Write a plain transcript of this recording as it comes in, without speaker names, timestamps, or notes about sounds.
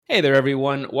Hey there,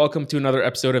 everyone. Welcome to another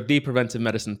episode of the Preventive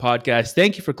Medicine Podcast.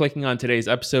 Thank you for clicking on today's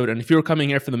episode. And if you were coming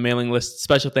here for the mailing list,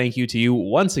 special thank you to you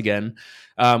once again.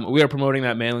 We are promoting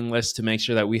that mailing list to make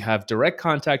sure that we have direct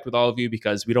contact with all of you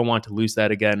because we don't want to lose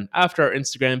that again after our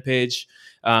Instagram page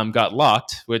got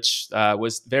locked, which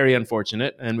was very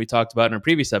unfortunate. And we talked about in our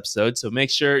previous episode. So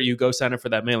make sure you go sign up for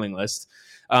that mailing list.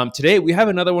 Today, we have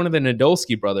another one of the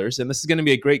Nadolsky brothers, and this is going to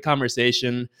be a great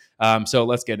conversation. So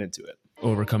let's get into it.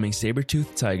 Overcoming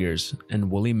saber-toothed tigers and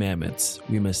woolly mammoths,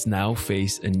 we must now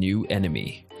face a new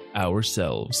enemy,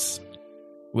 ourselves.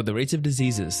 With the rates of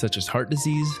diseases such as heart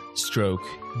disease, stroke,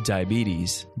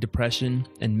 diabetes, depression,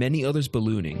 and many others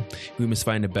ballooning, we must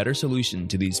find a better solution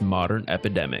to these modern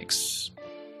epidemics.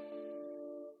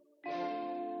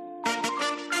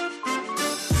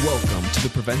 Welcome to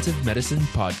the Preventive Medicine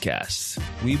Podcast.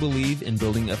 We believe in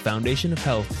building a foundation of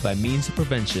health by means of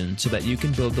prevention so that you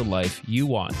can build the life you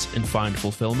want and find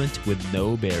fulfillment with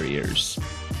no barriers.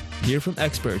 Hear from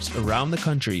experts around the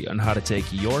country on how to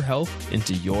take your health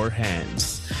into your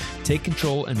hands. Take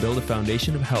control and build a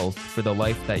foundation of health for the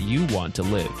life that you want to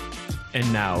live.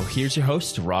 And now, here's your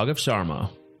host, Raghav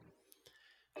Sharma.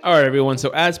 All right, everyone.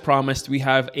 So as promised, we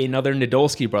have another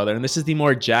Nadolsky brother, and this is the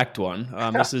more jacked one.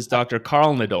 This is Dr.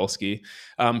 Karl Nadolsky.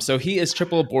 So he is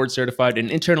triple board certified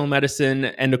in internal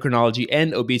medicine, endocrinology,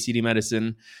 and obesity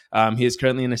medicine. He is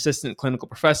currently an assistant clinical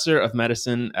professor of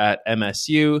medicine at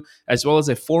MSU, as well as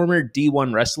a former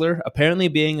D1 wrestler, apparently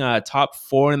being top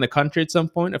 4 in the country at some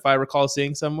point, if I recall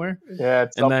seeing somewhere. Yeah,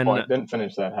 at some point. Didn't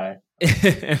finish that high.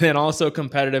 And then also a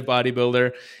competitive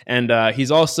bodybuilder. And he's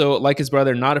also, like his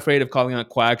brother, not afraid of calling out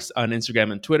quacks on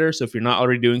Instagram and Twitter. So if you're not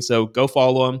already doing so, go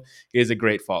follow him. He is a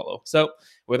great follow. So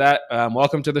with that,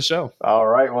 welcome to the show. All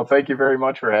right. Well, thank you very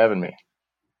much for having me.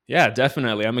 Yeah,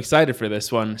 definitely. I'm excited for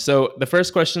this one. So the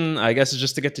first question, I guess, is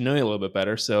just to get to know you a little bit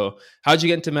better. So how'd you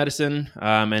get into medicine?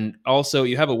 And also,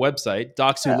 you have a website,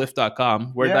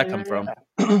 docswholift.com. Where'd that come from?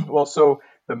 Well, so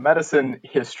the medicine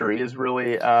history is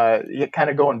really kind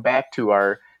of going back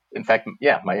to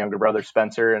my younger brother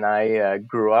Spencer and I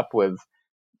grew up with,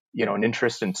 an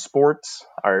interest in sports.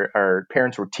 Our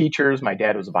parents were teachers. My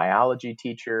dad was a biology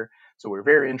teacher. So we were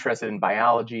very interested in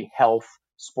biology, health,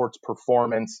 sports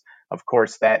performance. Of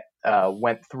course, that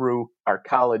went through our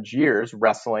college years,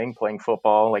 wrestling, playing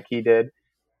football like he did.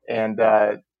 And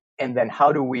then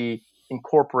how do we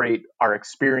incorporate our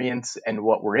experience and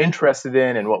what we're interested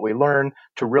in and what we learn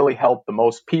to really help the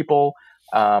most people.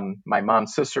 My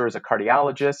mom's sister is a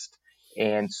cardiologist.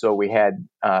 And so we had,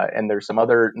 and there's some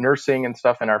other nursing and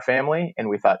stuff in our family. And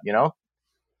we thought,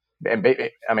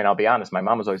 I'll be honest, my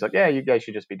mom was always like, yeah, you guys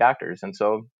should just be doctors. And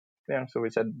so, so we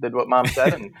did what mom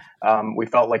said. And we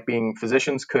felt like being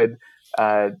physicians could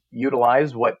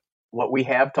utilize what we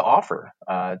have to offer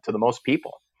to the most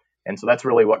people. And so that's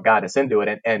really what got us into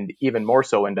it, and even more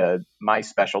so into my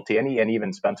specialty, and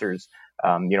even Spencer's,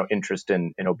 interest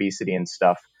in obesity and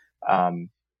stuff.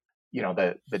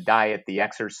 The diet, the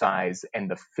exercise,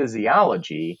 and the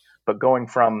physiology. But going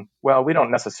from, we don't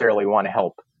necessarily want to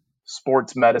help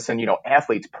sports medicine,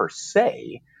 athletes per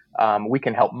se. We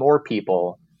can help more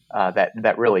people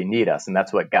that really need us, and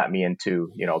that's what got me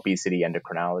into obesity,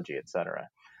 endocrinology, et cetera.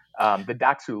 The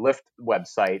Docs Who Lift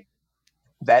website.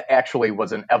 That actually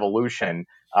was an evolution,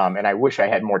 and I wish I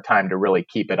had more time to really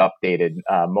keep it updated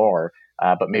more.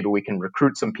 But maybe we can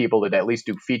recruit some people to at least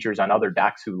do features on other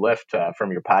docs who lift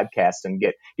from your podcast and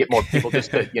get more people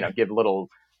just to give little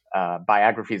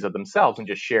biographies of themselves and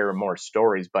just share more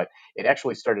stories. But it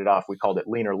actually started off, we called it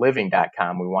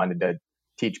leanerliving.com. We wanted to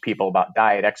teach people about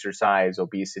diet, exercise,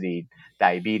 obesity,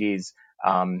 diabetes,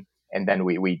 and then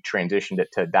we transitioned it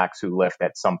to Docs Who Lift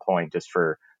at some point just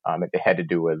for it had to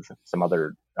do with some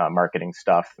other marketing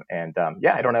stuff. And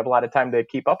I don't have a lot of time to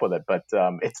keep up with it, but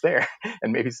it's there.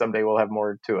 And maybe someday we'll have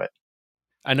more to it.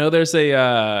 I know there's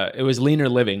it was Leaner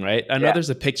Living, right? I know there's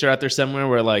a picture out there somewhere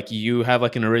where like you have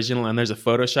like an original and there's a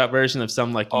Photoshop version of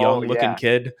some like young looking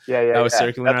kid that was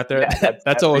circling out there.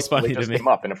 That's always funny to me. Came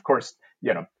up. And of course,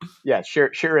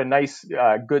 share a nice,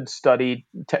 good study,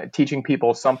 teaching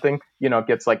people something,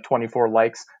 gets like 24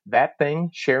 likes. That thing,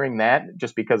 sharing that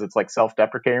just because it's like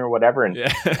self-deprecating or whatever. And,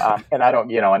 and I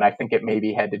don't, and I think it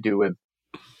maybe had to do with,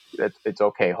 it's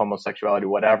okay, homosexuality,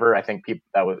 whatever. I think people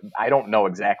I don't know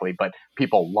exactly, but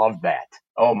people love that.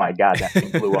 Oh my God, that thing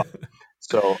blew up.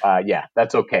 So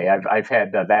that's okay. I've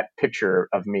had that picture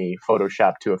of me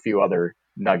photoshopped to a few other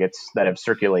nuggets that have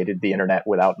circulated the internet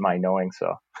without my knowing.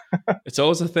 So it's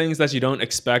always the things that you don't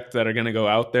expect that are going to go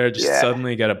out there, just yeah.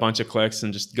 suddenly get a bunch of clicks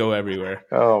and just go everywhere.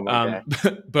 Oh my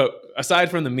God. But aside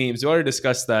from the memes, you already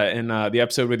discussed that in the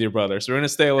episode with your brother. So we're going to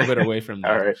stay a little bit away from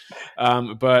that. All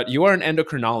right. But you are an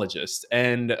endocrinologist,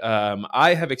 and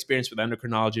I have experience with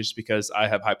endocrinologists because I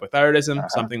have hypothyroidism,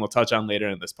 something we'll touch on later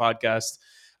in this podcast.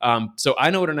 So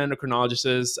I know what an endocrinologist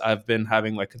is. I've been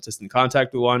having like consistent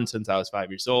contact with one since I was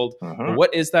 5 years old. But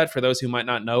what is that for those who might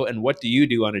not know? And what do you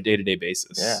do on a day-to-day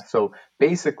basis? Yeah. So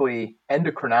basically,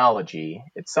 endocrinology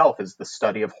itself is the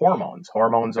study of hormones.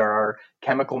 Hormones are our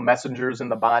chemical messengers in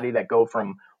the body that go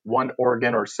from one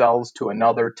organ or cells to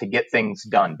another to get things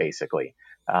done, basically,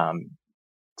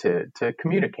 to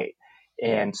communicate.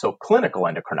 And so clinical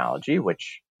endocrinology,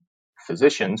 which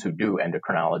physicians who do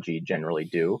endocrinology generally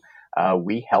do,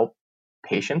 we help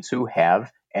patients who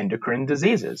have endocrine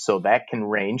diseases. So that can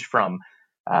range from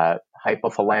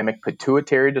hypothalamic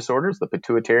pituitary disorders. The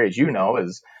pituitary, as you know,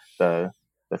 is the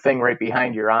thing right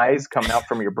behind your eyes coming out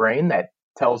from your brain that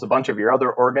tells a bunch of your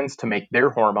other organs to make their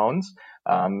hormones.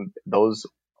 Those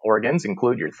organs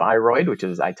include your thyroid, which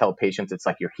is, I tell patients, it's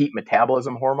like your heat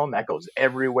metabolism hormone that goes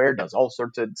everywhere, does all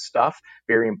sorts of stuff,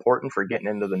 very important for getting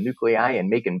into the nuclei and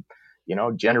making,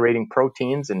 generating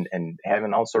proteins and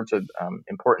having all sorts of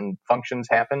important functions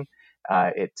happen.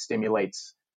 It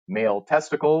stimulates male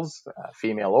testicles,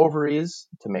 female ovaries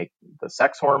to make the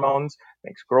sex hormones,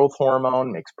 makes growth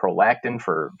hormone, makes prolactin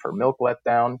for milk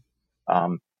letdown.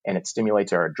 And it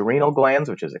stimulates our adrenal glands,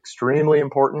 which is extremely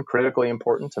important, critically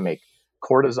important to make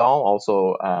cortisol,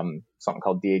 also something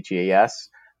called DHEAS.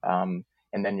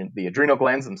 And then the adrenal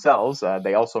glands themselves,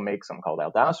 they also make something called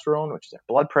aldosterone, which is a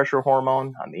blood pressure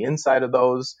hormone. On the inside of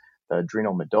those, the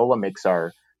adrenal medulla makes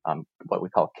our what we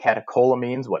call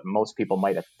catecholamines, what most people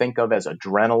might think of as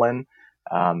adrenaline.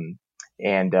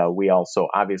 And we also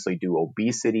obviously do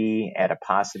obesity,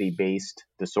 adiposity-based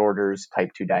disorders,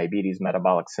 type 2 diabetes,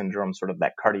 metabolic syndrome, sort of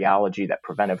that cardiology, that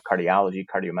preventive cardiology,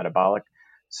 cardiometabolic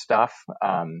stuff.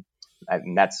 And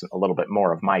that's a little bit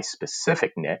more of my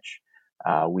specific niche.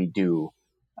 We do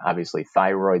obviously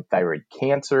thyroid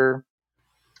cancer,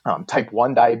 type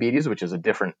 1 diabetes, which is a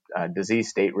different disease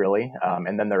state, really.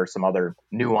 And then there are some other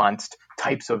nuanced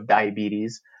types of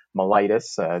diabetes,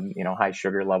 mellitus, high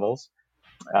sugar levels.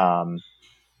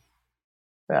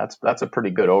 That's a pretty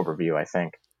good overview, I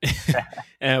think.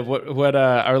 And what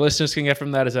our listeners can get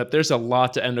from that is that there's a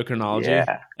lot to endocrinology.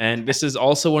 Yeah. And this is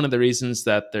also one of the reasons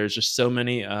that there's just so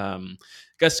many, I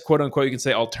guess, quote unquote, you can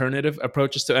say alternative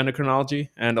approaches to endocrinology.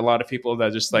 And a lot of people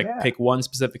that just pick one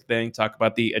specific thing, talk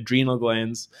about the adrenal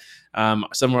glands. Some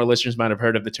of our listeners might have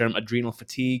heard of the term adrenal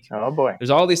fatigue. Oh, boy. There's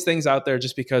all these things out there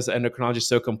just because endocrinology is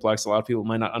so complex. A lot of people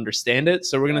might not understand it.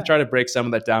 So we're going to try to break some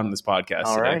of that down in this podcast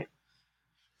all today. Right.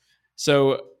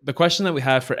 So the question that we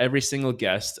have for every single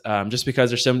guest, just because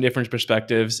there's so many different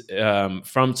perspectives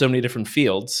from so many different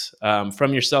fields,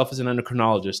 from yourself as an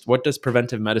endocrinologist, what does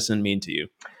preventive medicine mean to you?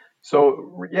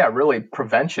 So, yeah, really,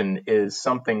 prevention is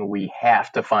something we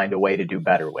have to find a way to do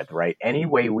better with, right? Any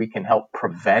way we can help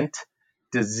prevent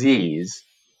disease,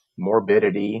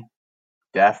 morbidity,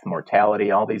 death,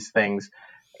 mortality, all these things,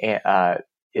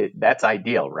 that's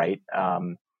ideal, right?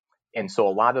 And so a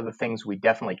lot of the things we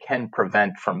definitely can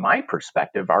prevent from my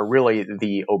perspective are really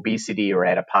the obesity or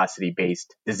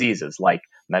adiposity-based diseases like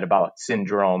metabolic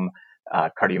syndrome,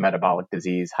 cardiometabolic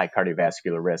disease, high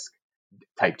cardiovascular risk,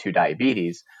 type 2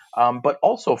 diabetes. But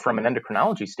also from an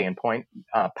endocrinology standpoint,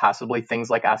 possibly things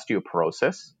like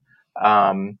osteoporosis.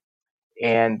 And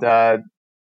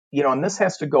this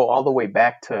has to go all the way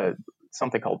back to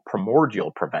something called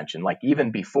primordial prevention, like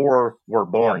even before we're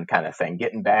born kind of thing,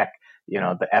 getting back,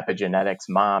 the epigenetics,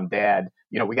 mom, dad,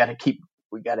 we got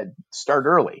to start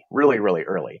early, really, really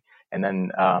early. And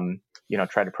then,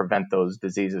 try to prevent those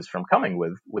diseases from coming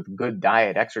with good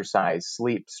diet, exercise,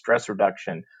 sleep, stress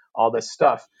reduction, all this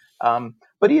stuff.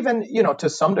 But even, to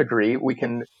some degree, we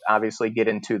can obviously get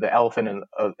into the elephant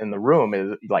in the room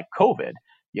is like COVID.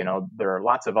 There are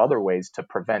lots of other ways to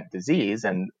prevent disease,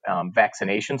 and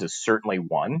vaccinations is certainly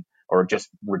one, or just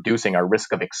reducing our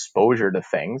risk of exposure to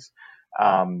things.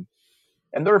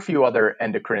 And there are a few other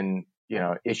endocrine,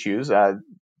 issues.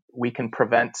 We can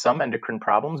prevent some endocrine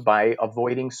problems by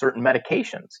avoiding certain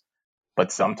medications.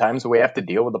 But sometimes we have to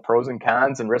deal with the pros and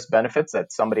cons and risk benefits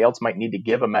that somebody else might need to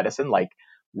give a medicine like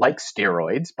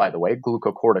steroids, by the way,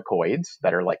 glucocorticoids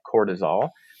that are like cortisol,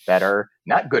 that are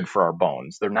not good for our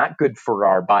bones. They're not good for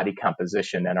our body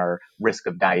composition and our risk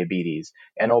of diabetes.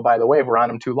 And oh, by the way, if we're on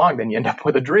them too long, then you end up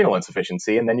with adrenal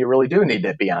insufficiency, and then you really do need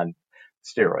to be on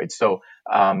steroids. So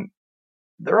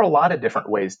there are a lot of different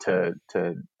ways to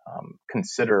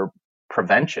consider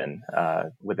prevention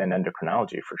within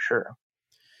endocrinology for sure.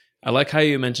 I like how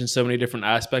you mentioned so many different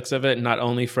aspects of it, not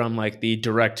only from like the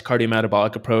direct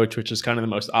cardiometabolic approach, which is kind of the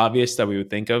most obvious that we would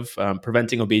think of,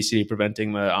 preventing obesity,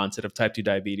 preventing the onset of type 2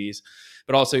 diabetes,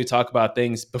 but also you talk about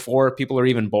things before people are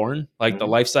even born, like the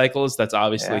life cycles. That's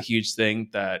obviously a huge thing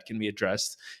that can be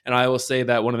addressed. And I will say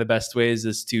that one of the best ways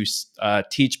is to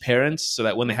teach parents so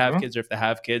that when they have kids, or if they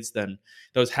have kids, then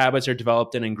those habits are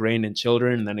developed and ingrained in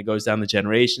children, and then it goes down the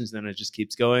generations, and then it just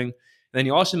keeps going. Then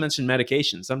you also mentioned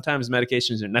medications. Sometimes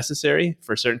medications are necessary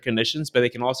for certain conditions, but they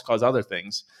can also cause other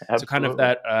things. Absolutely. So kind of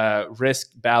that risk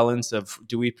balance of,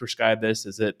 do we prescribe this?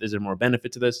 Is there more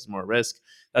benefit to this? Is more risk?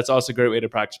 That's also a great way to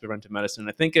practice preventive medicine.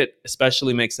 I think it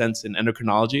especially makes sense in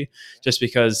endocrinology, just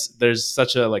because there's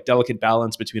such a like delicate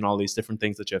balance between all these different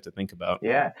things that you have to think about.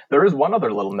 Yeah, there is one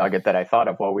other little nugget that I thought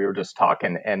of while we were just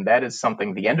talking, and that is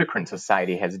something the Endocrine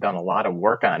Society has done a lot of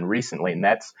work on recently, and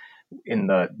that's in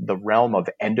the realm of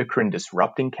endocrine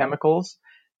disrupting chemicals.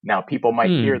 Now, people might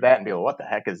hear that and be like, what the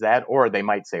heck is that? Or they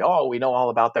might say, oh, we know all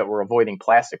about that. We're avoiding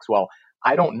plastics. Well,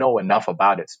 I don't know enough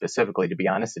about it specifically, to be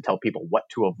honest, to tell people what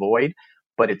to avoid,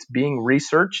 but it's being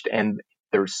researched and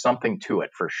there's something to it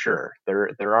for sure.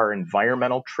 There are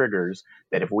environmental triggers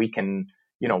that if we can,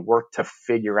 work to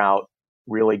figure out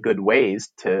really good ways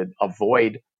to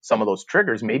avoid some of those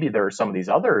triggers, maybe there are some of these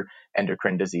other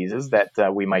endocrine diseases that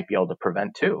we might be able to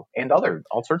prevent too, and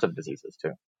all sorts of diseases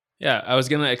too. Yeah, I was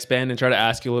going to expand and try to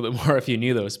ask you a little bit more if you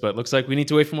knew those, but it looks like we need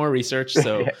to wait for more research.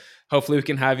 So hopefully we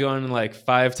can have you on in like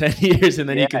 5-10 years, and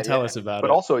then you can tell us about it. But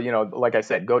also, like I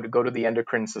said, go to the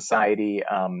Endocrine Society,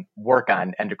 work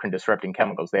on endocrine disrupting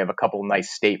chemicals. They have a couple nice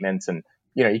statements, and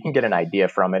you can get an idea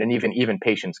from it. And even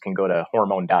patients can go to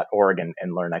hormone.org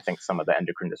and learn, I think, some of the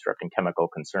endocrine disrupting chemical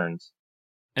concerns.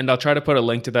 And I'll try to put a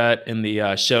link to that in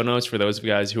the show notes for those of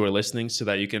you guys who are listening, so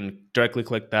that you can directly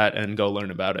click that and go learn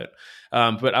about it.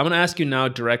 But I'm going to ask you now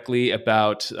directly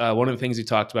about one of the things you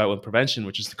talked about with prevention,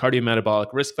 which is the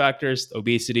cardiometabolic risk factors,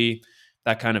 obesity,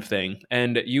 that kind of thing.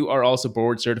 And you are also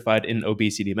board certified in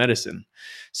obesity medicine.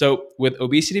 So with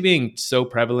obesity being so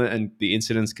prevalent and the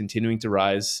incidence continuing to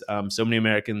rise, so many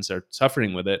Americans are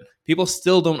suffering with it, people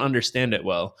still don't understand it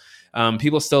well.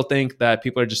 People still think that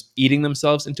people are just eating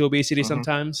themselves into obesity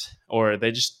sometimes, or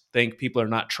they just think people are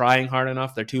not trying hard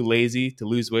enough. They're too lazy to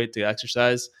lose weight, to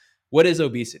exercise. What is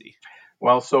obesity?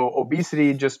 Well, so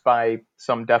obesity, just by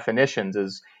some definitions,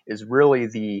 is really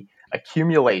the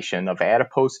accumulation of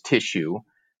adipose tissue,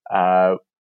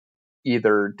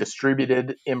 either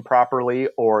distributed improperly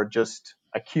or just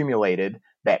accumulated,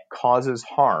 that causes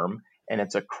harm, and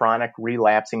it's a chronic,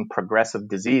 relapsing, progressive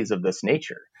disease of this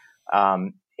nature.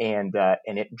 And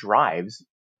it drives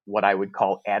what I would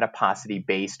call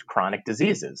adiposity-based chronic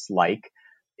diseases like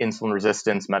insulin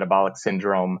resistance, metabolic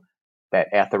syndrome, that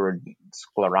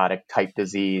atherosclerotic type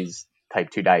disease, type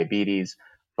 2 diabetes,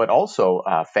 but also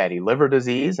fatty liver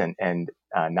disease and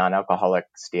non-alcoholic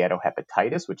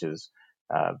steatohepatitis, which is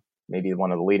maybe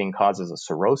one of the leading causes of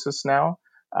cirrhosis now,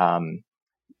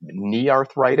 knee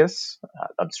arthritis,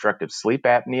 obstructive sleep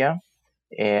apnea,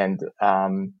 and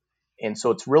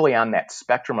so it's really on that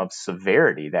spectrum of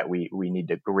severity that we need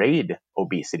to grade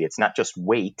obesity. It's not just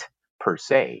weight per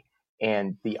se,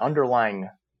 and the underlying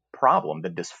problem, the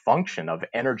dysfunction of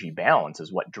energy balance,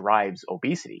 is what drives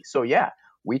obesity. So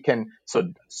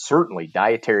certainly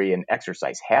dietary and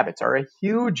exercise habits are a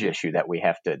huge issue that we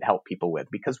have to help people with,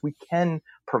 because we can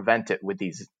prevent it with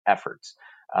these efforts.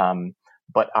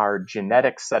 But our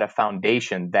genetics set a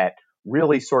foundation that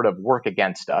really sort of work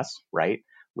against us, right?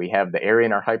 We have the area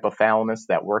in our hypothalamus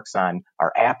that works on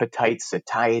our appetite,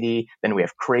 satiety. Then we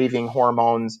have craving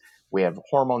hormones. We have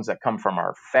hormones that come from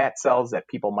our fat cells that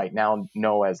people might now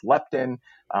know as leptin.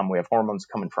 We have hormones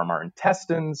coming from our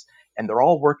intestines, and they're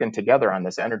all working together on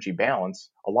this energy balance,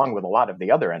 along with a lot of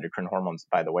the other endocrine hormones,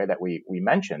 by the way, that we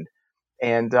mentioned.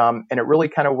 And it really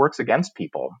kind of works against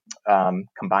people.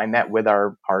 Combine that with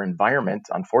our environment.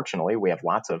 Unfortunately, we have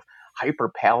lots of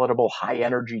hyperpalatable, high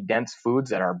energy, dense foods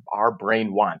that our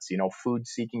brain wants, food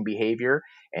seeking behavior.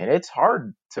 And it's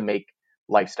hard to make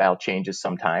lifestyle changes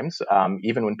sometimes,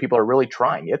 even when people are really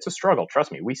trying. It's a struggle.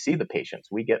 Trust me, we see the patients.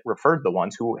 We get referred the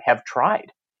ones who have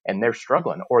tried and they're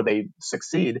struggling, or they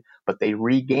succeed, but they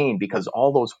regain, because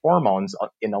all those hormones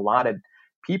in a lot of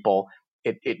people,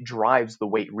 it drives the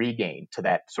weight regain to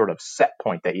that sort of set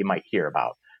point that you might hear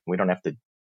about. We don't have to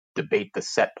debate the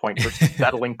set point versus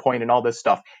settling point and all this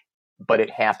stuff, but it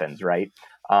happens, right?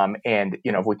 And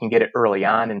if we can get it early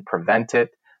on and prevent it,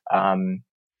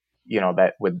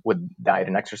 that with diet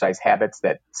and exercise habits,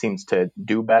 that seems to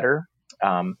do better.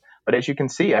 But as you can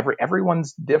see,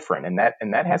 everyone's different, and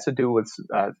that has to do with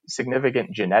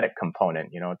significant genetic component.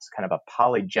 It's kind of a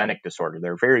polygenic disorder.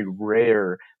 They're very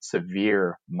rare,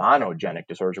 severe monogenic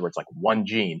disorders where it's like one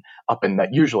gene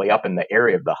usually up in the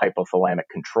area of the hypothalamic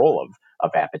control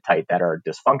of appetite that are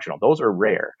dysfunctional. Those are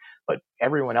rare, but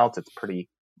everyone else, it's pretty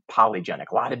polygenic,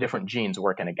 a lot of different genes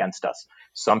working against us.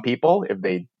 Some people, if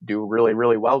they do really,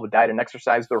 really well with diet and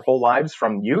exercise their whole lives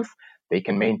from youth, they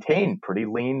can maintain pretty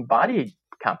lean body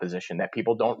composition that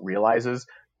people don't realize is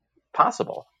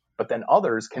possible. But then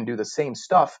others can do the same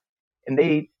stuff and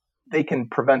they can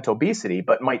prevent obesity,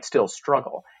 but might still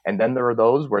struggle. And then there are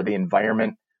those where the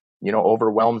environment,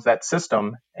 overwhelms that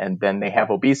system, and then they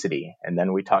have obesity. And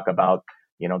then we talk about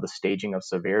the staging of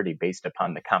severity based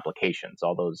upon the complications,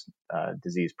 all those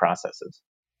disease processes.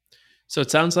 So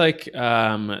it sounds like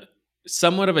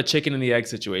somewhat of a chicken and the egg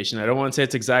situation. I don't want to say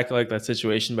it's exactly like that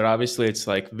situation, but obviously it's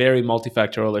like very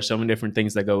multifactorial. There's so many different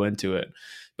things that go into it.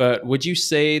 But would you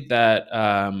say that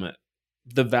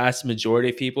the vast majority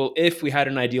of people, if we had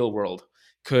an ideal world,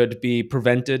 could be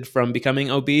prevented from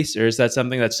becoming obese? Or is that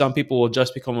something that some people will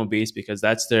just become obese because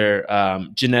that's their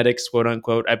genetics, quote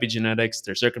unquote, epigenetics,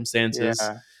 their circumstances?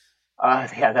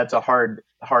 Yeah, that's a hard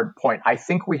point. I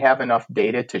think we have enough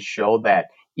data to show that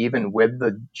even with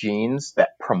the genes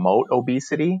that promote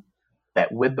obesity,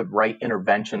 that with the right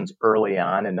interventions early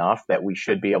on enough that we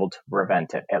should be able to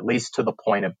prevent it, at least to the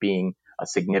point of being a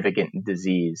significant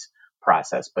disease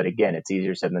process. But again, it's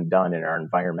easier said than done in our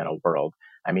environmental world.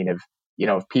 I mean, if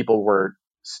people were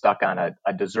stuck on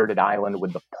a deserted island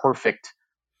with the perfect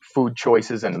food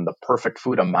choices and the perfect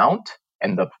food amount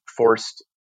and the forced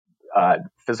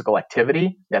physical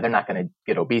activity, they're not going to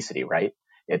get obesity, right?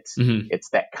 It's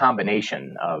that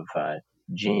combination of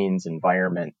genes,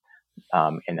 environment,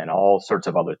 and then all sorts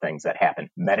of other things that happen.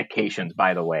 Medications,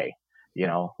 by the way,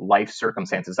 life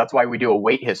circumstances. That's why we do a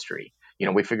weight history.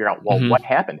 We figure out, well, what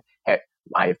happened?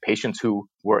 I have patients who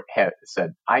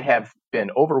said, I have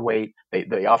been overweight.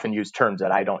 They often use terms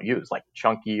that I don't use, like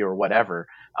chunky or whatever,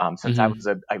 since I was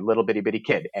a little bitty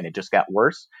kid, and it just got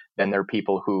worse. Then there are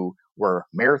people who were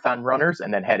marathon runners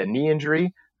and then had a knee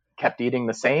injury, kept eating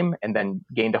the same, and then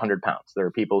gained 100 pounds. There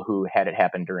are people who had it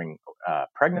happen during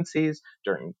pregnancies,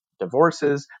 during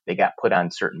divorces. They got put on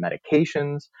certain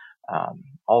medications,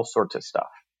 all sorts of stuff.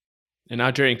 And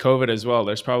now during COVID as well,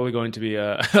 there's probably going to be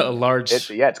a large...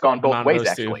 It's gone both ways,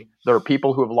 actually. There are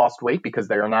people who have lost weight because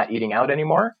they are not eating out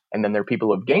anymore. And then there are people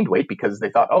who have gained weight because they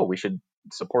thought, we should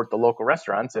support the local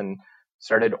restaurants, and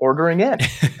started ordering in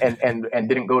and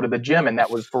didn't go to the gym. And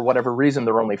that was, for whatever reason,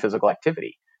 their only physical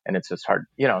activity. And it's just hard,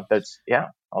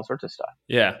 all sorts of stuff.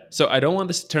 Yeah. So I don't want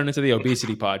this to turn into the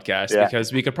obesity podcast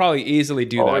because we could probably easily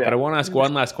do that. Yeah. But I want to ask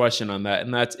one last question on that.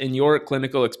 And that's, in your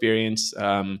clinical experience,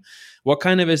 what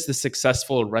kind of is the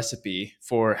successful recipe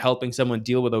for helping someone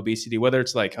deal with obesity, whether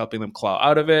it's like helping them claw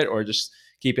out of it or just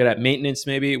keep it at maintenance,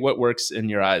 maybe? What works in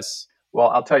your eyes? Well,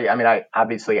 I'll tell you,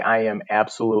 I am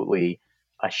absolutely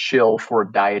a shill for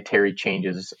dietary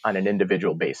changes on an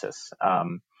individual basis.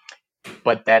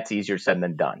 But that's easier said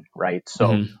than done, right?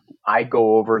 So I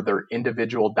go over their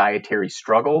individual dietary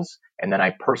struggles, and then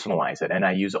I personalize it. And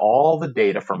I use all the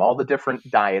data from all the different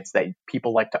diets that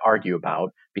people like to argue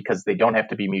about, because they don't have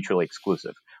to be mutually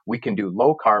exclusive. We can do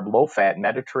low carb, low fat,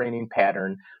 Mediterranean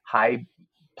pattern, high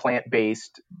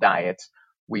plant-based diets.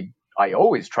 I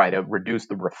always try to reduce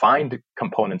the refined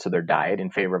components of their diet in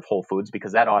favor of whole foods,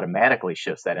 because that automatically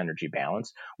shifts that energy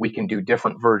balance. We can do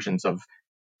different versions of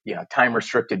time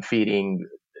restricted feeding,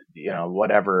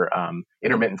 whatever,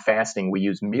 intermittent fasting. We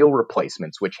use meal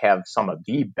replacements, which have some of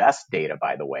the best data,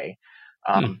 by the way.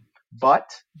 But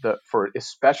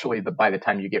especially by the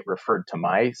time you get referred to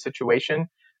my situation,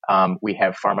 we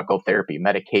have pharmacotherapy,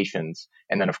 medications,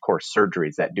 and then of course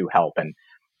surgeries that do help.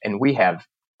 And we have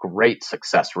great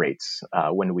success rates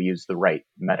when we use the right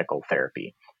medical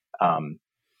therapy.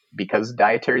 Because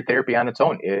dietary therapy on its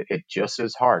own, it just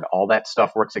is hard. All that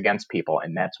stuff works against people,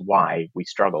 and that's why we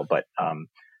struggle. But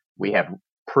we have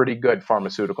pretty good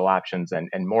pharmaceutical options and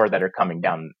more that are coming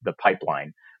down the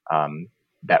pipeline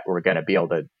that we're going to be able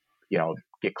to,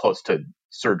 get close to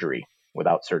surgery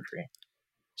without surgery.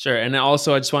 Sure. And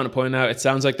also, I just want to point out, it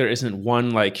sounds like there isn't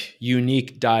one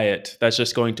unique diet that's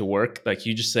just going to work. Like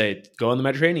you just say, go on the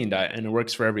Mediterranean diet and it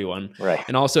works for everyone. Right.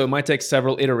 And also it might take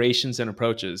several iterations and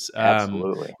approaches.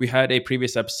 Absolutely. We had a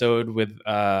previous episode with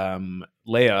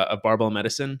Leah of Barbell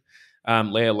Medicine,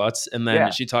 Leah Lutz. And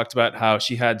then she talked about how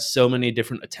she had so many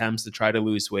different attempts to try to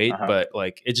lose weight, but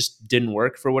it just didn't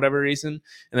work for whatever reason.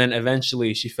 And then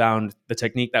eventually she found the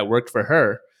technique that worked for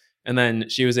her. And then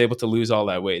she was able to lose all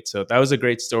that weight. So that was a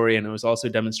great story. And it was also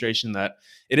a demonstration that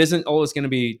it isn't always going to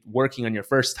be working on your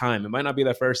first time. It might not be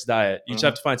the first diet. You just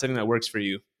have to find something that works for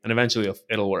you. And eventually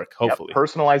it'll work, hopefully. Yep.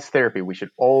 Personalized therapy. We should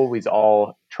always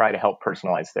all try to help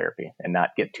personalize therapy and not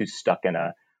get too stuck in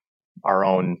our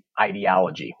own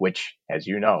ideology, which, as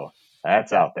you know,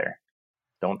 that's out there.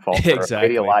 Don't fall for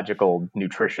ideological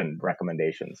nutrition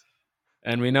recommendations.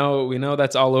 And we know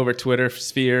that's all over Twitter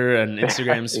sphere and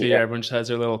Instagram sphere. Yeah. Everyone just has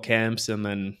their little camps and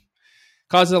then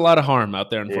causes a lot of harm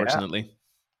out there, unfortunately. Yeah.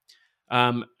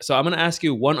 So I'm going to ask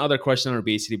you one other question on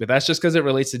obesity, but that's just because it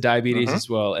relates to diabetes as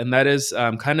well. And that is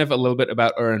kind of a little bit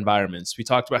about our environments. We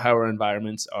talked about how our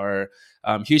environments are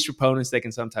huge proponents. They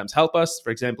can sometimes help us. For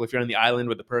example, if you're on the island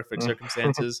with the perfect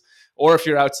circumstances, or if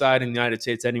you're outside in the United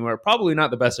States anywhere, probably not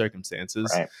the best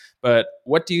circumstances. Right. But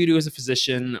what do you do as a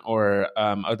physician, or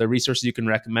are there resources you can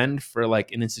recommend for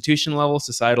like an institution level,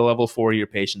 societal level for your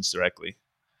patients directly?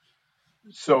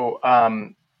 So,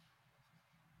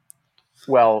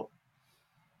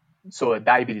 So a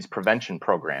diabetes prevention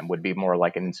program would be more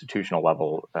like an institutional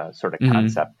level sort of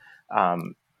concept.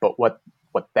 But what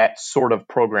that sort of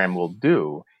program will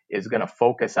do is going to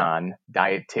focus on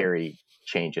dietary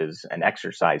changes and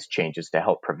exercise changes to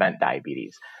help prevent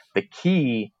diabetes. The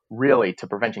key really to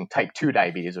preventing type 2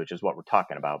 diabetes, which is what we're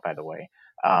talking about, by the way,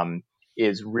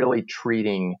 is really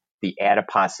treating the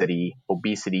adiposity,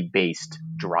 obesity-based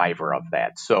driver of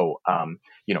that. So,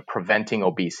 preventing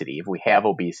obesity. If we have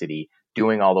obesity,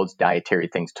 doing all those dietary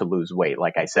things to lose weight.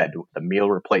 Like I said, the meal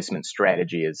replacement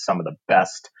strategy is some of the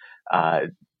best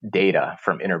data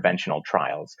from interventional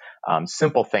trials.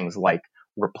 Simple things like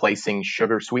replacing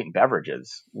sugar-sweetened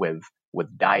beverages with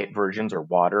diet versions or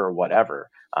water or whatever,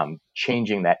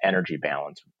 changing that energy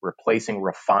balance, replacing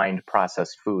refined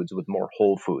processed foods with more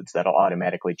whole foods that'll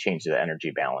automatically change the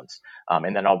energy balance.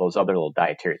 And then all those other little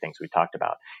dietary things we talked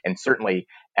about. And certainly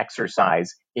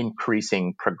exercise,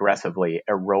 increasing progressively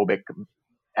aerobic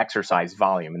exercise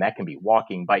volume. And that can be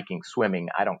walking, biking, swimming,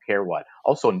 I don't care what.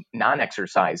 Also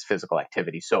non-exercise physical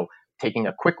activity. So taking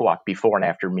a quick walk before and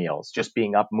after meals, just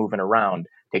being up, moving around,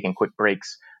 taking quick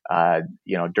breaks,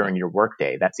 during your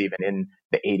workday. That's even in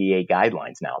the ADA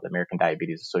guidelines now, the American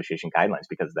Diabetes Association guidelines,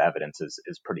 because the evidence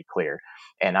is pretty clear.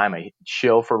 And I'm a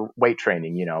shill for weight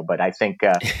training, but I think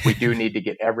we do need to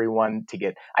get everyone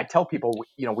I tell people,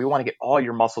 we want to get all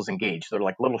your muscles engaged. They're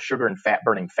like little sugar and fat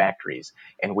burning factories.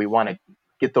 And we want to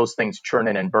get those things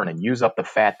churning and burning, use up the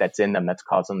fat that's in them that's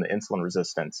causing the insulin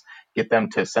resistance, get them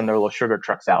to send their little sugar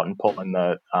trucks out and pull in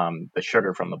the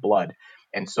sugar from the blood.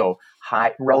 And so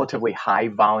relatively high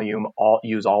volume,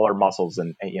 use all our muscles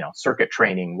and circuit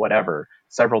training, whatever,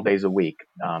 several days a week.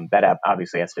 That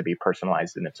obviously has to be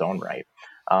personalized in its own right.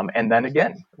 And then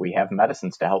again, we have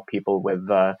medicines to help people with,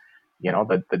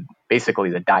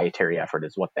 basically the dietary effort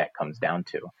is what that comes down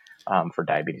to for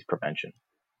diabetes prevention.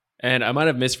 And I might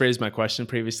have misphrased my question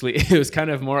previously. It was kind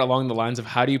of more along the lines of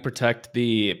how do you protect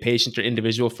the patient or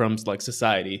individual from like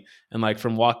society and like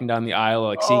from walking down the aisle,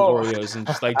 like seeing Oreos and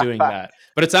just like doing that.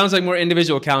 But it sounds like more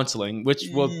individual counseling, which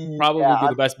will probably be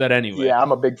the best bet anyway. Yeah,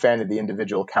 I'm a big fan of the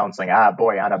individual counseling.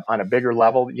 Boy, on a bigger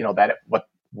level, that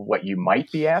what you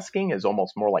might be asking is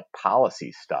almost more like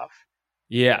policy stuff.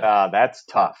 Yeah, that's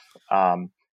tough. And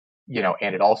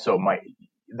it also might.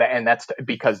 And that's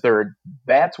because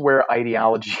that's where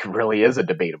ideology really is a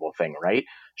debatable thing, right?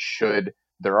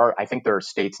 I think there are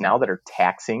states now that are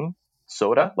taxing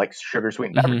soda, like sugar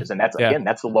sweetened beverages. And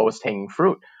that's the lowest hanging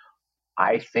fruit.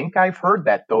 I think I've heard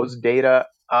that those data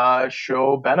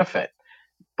show benefit,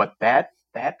 but that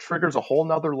triggers a whole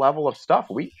nother level of stuff.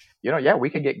 We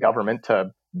could get government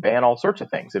to ban all sorts of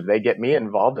things. If they get me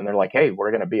involved and they're like, hey,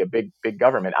 we're going to be a big, big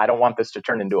government. I don't want this to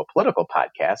turn into a political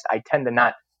podcast. I tend to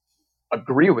not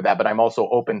agree with that, but I'm also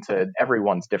open to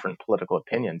everyone's different political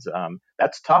opinions.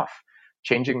 That's tough.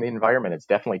 Changing the environment is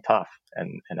definitely tough.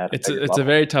 And it's a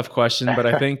very tough question, but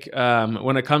I think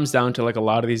when it comes down to like a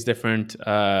lot of these different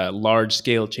large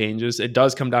scale changes, it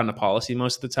does come down to policy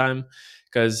most of the time,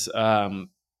 because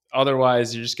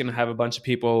otherwise you're just going to have a bunch of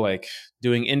people like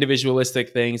doing individualistic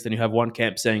things. Then you have one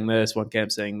camp saying this, one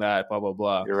camp saying that, blah, blah,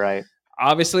 blah. You're right.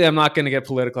 Obviously, I'm not going to get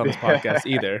political on this podcast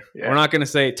either. Yeah. We're not going to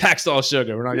say tax all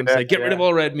sugar. We're not going to say get rid of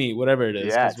all red meat, whatever it is.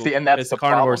 Yeah, and that's the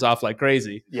carnivores problem. Off like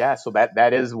crazy. Yeah, so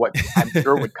that is what I'm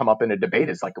sure would come up in a debate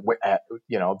is like,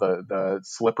 the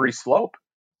slippery slope,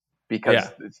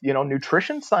 because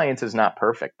nutrition science is not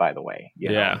perfect, by the way.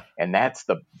 And that's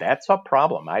a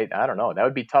problem. I don't know. That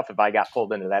would be tough if I got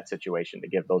pulled into that situation to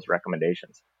give those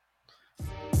recommendations.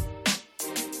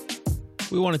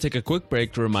 We want to take a quick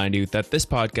break to remind you that this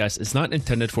podcast is not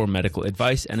intended for medical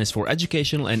advice and is for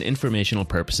educational and informational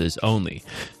purposes only.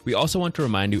 We also want to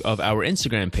remind you of our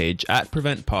Instagram page at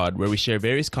PreventPod, where we share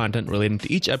various content relating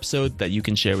to each episode that you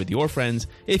can share with your friends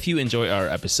if you enjoy our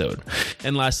episode.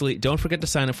 And lastly, don't forget to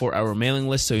sign up for our mailing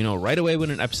list so you know right away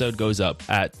when an episode goes up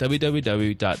at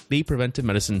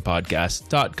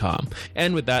www.thepreventivemedicinepodcast.com.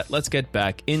 And with that, let's get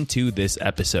back into this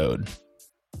episode.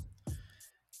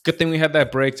 Good thing we had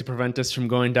that break to prevent us from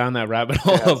going down that rabbit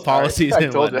hole of policies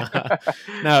and whatnot.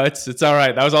 No, it's all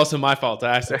right. That was also my fault.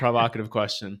 I asked a provocative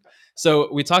question.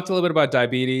 So we talked a little bit about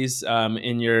diabetes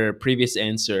in your previous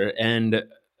answer, and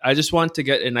I just want to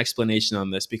get an explanation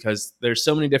on this because there's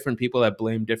so many different people that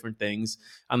blame different things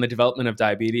on the development of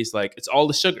diabetes. Like it's all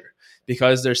the sugar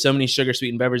because there's so many sugar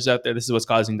sweetened beverages out there. This is what's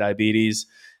causing diabetes.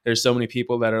 There's so many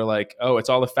people that are like, oh, it's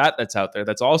all the fat that's out there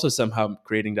that's also somehow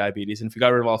creating diabetes. And if you got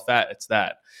rid of all fat, it's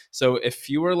that. So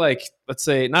if you were like, let's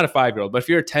say not a 5-year-old, but if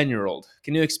you're a 10-year-old,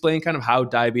 can you explain kind of how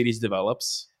diabetes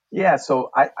develops? Yeah,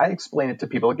 so I explain it to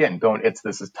people again,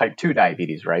 this is type 2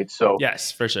 diabetes, right? So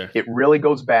yes, for sure. It really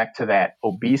goes back to that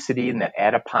obesity and that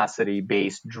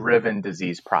adiposity-based driven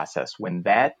disease process. When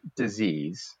that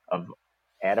disease of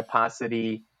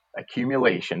adiposity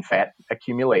accumulation, fat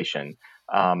accumulation,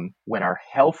 when our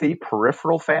healthy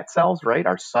peripheral fat cells, right,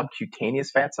 our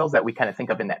subcutaneous fat cells that we kind of think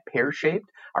of in that pear-shaped,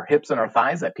 our hips and our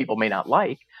thighs that people may not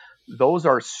like, those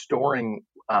are storing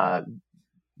the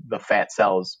fat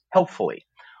cells healthfully.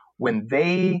 When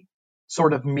they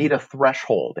sort of meet a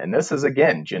threshold, and this is,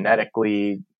 again,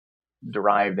 genetically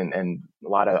derived and a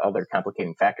lot of other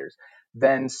complicating factors,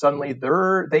 then suddenly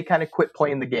they kind of quit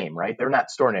playing the game, right? They're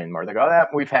not storing it anymore. They go,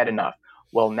 we've had enough.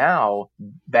 Well, now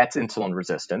that's insulin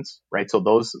resistance, right? So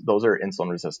those are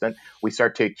insulin resistant. We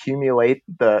start to accumulate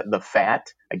the fat.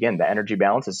 Again, the energy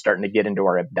balance is starting to get into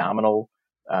our abdominal.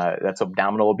 That's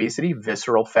abdominal obesity,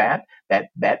 visceral fat.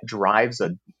 That drives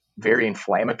a very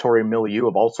inflammatory milieu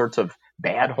of all sorts of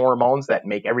bad hormones that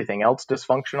make everything else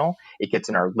dysfunctional. It gets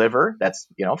in our liver. That's,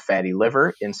 fatty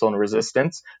liver, insulin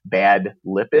resistance, bad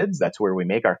lipids. That's where we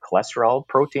make our cholesterol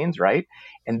proteins, right?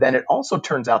 And then it also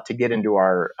turns out to get into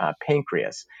our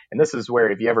pancreas. And this is where,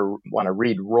 if you ever want to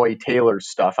read Roy Taylor's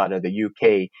stuff out of the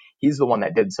UK, he's the one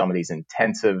that did some of these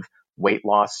intensive weight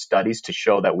loss studies to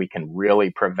show that we can really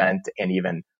prevent and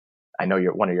even, I know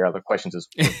one of your other questions is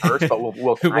reverse, but we'll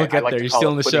we'll get I like there. to You're call still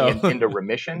it in the putting show. into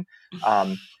remission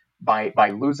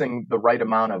by losing the right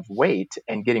amount of weight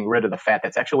and getting rid of the fat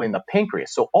that's actually in the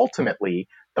pancreas. So ultimately,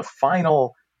 the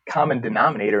final common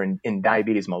denominator in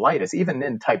diabetes mellitus, even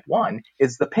in type 1,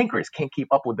 is the pancreas can't keep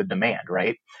up with the demand,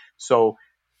 right? So,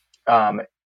 in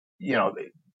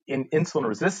insulin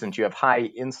resistance, you have high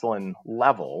insulin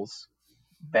levels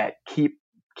that keep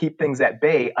things at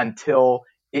bay until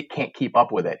it can't keep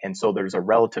up with it. And so there's a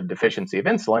relative deficiency of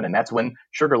insulin. And that's when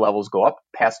sugar levels go up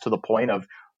past to the point of,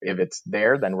 if it's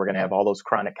there, then we're going to have all those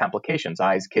chronic complications,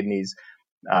 eyes, kidneys,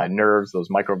 nerves, those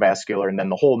microvascular, and then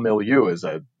the whole milieu is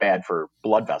bad for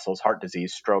blood vessels, heart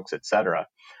disease, strokes, etc.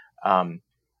 And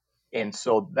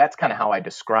so that's kind of how I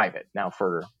describe it. Now,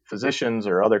 for physicians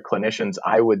or other clinicians,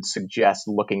 I would suggest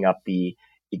looking up the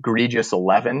egregious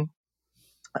 11,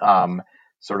 all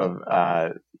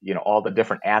the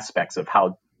different aspects of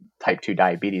how type 2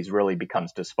 diabetes really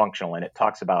becomes dysfunctional. And it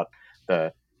talks about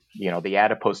the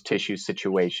adipose tissue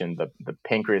situation, the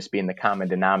pancreas being the common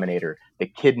denominator, the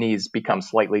kidneys become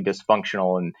slightly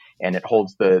dysfunctional and it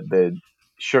holds the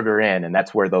sugar in. And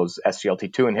that's where those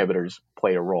SGLT2 inhibitors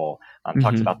play a role.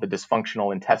 Talks about the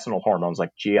dysfunctional intestinal hormones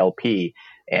like GLP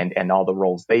and all the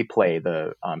roles they play,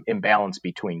 the imbalance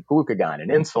between glucagon and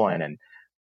insulin. And,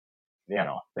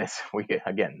 we get,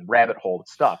 again, rabbit hole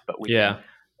stuff, but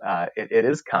it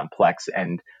is complex.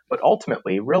 But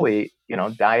ultimately, really,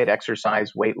 diet,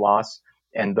 exercise, weight loss,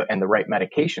 and the right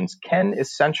medications can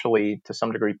essentially, to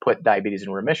some degree, put diabetes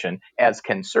in remission, as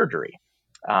can surgery.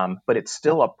 But it's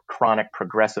still a chronic,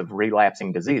 progressive,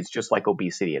 relapsing disease, just like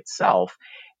obesity itself.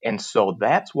 And so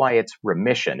that's why it's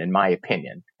remission, in my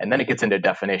opinion. And then it gets into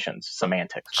definitions,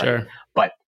 semantics. Right? Sure.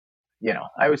 But,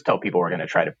 I always tell people we're going to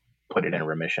try to put it in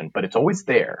remission, but it's always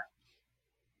there.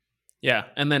 Yeah.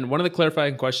 And then one of the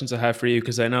clarifying questions I have for you,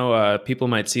 because I know people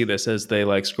might see this as they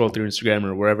scroll through Instagram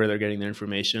or wherever they're getting their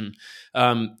information.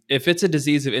 If it's a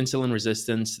disease of insulin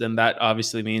resistance, then that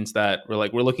obviously means that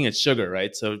we're looking at sugar,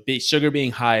 right? So sugar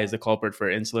being high is the culprit for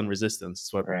insulin resistance.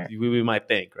 Is what we might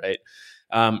think, right?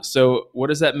 So what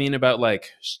does that mean about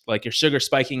your sugar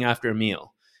spiking after a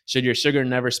meal? Should your sugar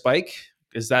never spike?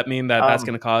 Does that mean that that's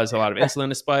going to cause a lot of insulin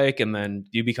to spike and then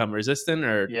you become resistant,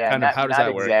 or how does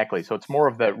that work? Exactly. So it's more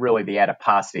of the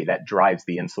adiposity that drives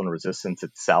the insulin resistance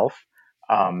itself.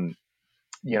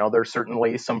 there's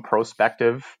certainly some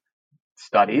prospective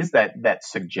studies that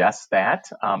suggest that,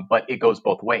 but it goes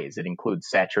both ways. It includes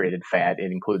saturated fat,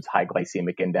 it includes high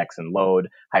glycemic index and load,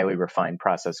 highly refined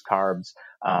processed carbs.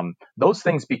 Those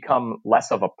things become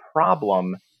less of a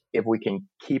problem if we can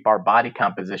keep our body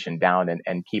composition down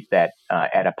and keep that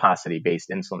adiposity-based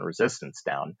insulin resistance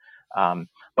down.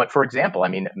 But for example, I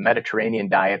mean, Mediterranean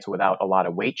diets without a lot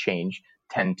of weight change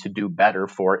tend to do better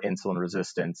for insulin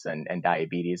resistance and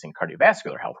diabetes and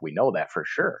cardiovascular health. We know that for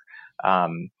sure.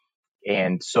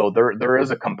 And so there is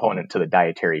a component to the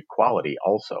dietary quality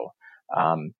also.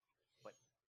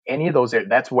 Any of those,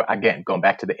 that's what, again, going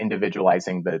back to the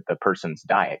individualizing the person's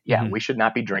diet. Yeah, we should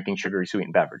not be drinking sugary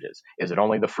sweetened beverages. Is it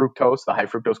only the fructose, the high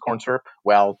fructose corn syrup?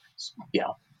 Well,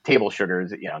 table sugar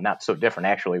is, not so different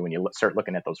actually when you start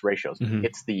looking at those ratios.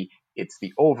 It's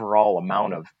the overall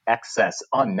amount of excess,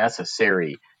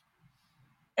 unnecessary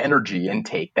energy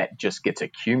intake that just gets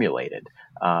accumulated.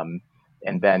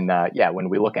 And then, when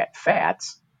we look at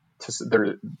fats,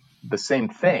 they're the same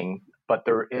thing, but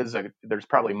there's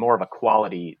probably more of a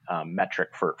quality metric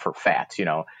for fats.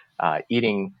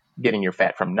 Getting your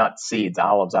fat from nuts, seeds,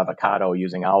 olives, avocado,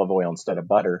 using olive oil instead of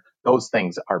butter. Those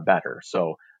things are better.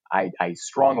 So I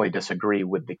strongly disagree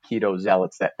with the keto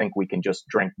zealots that think we can just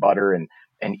drink butter and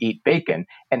eat bacon.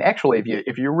 And actually,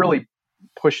 if you really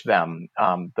push them,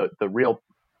 the real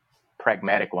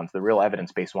pragmatic ones, the real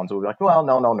evidence-based ones, will be like, well,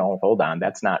 no, hold on,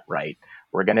 that's not right.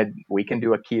 We can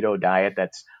do a keto diet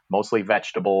that's mostly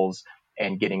vegetables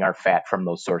and getting our fat from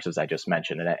those sources I just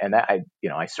mentioned. And that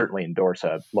I certainly endorse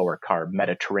a lower carb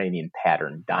Mediterranean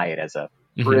pattern diet as a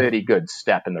pretty good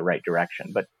step in the right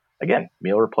direction. But again,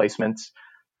 meal replacements,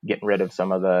 getting rid of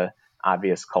some of the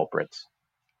obvious culprits.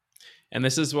 And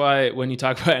this is why when you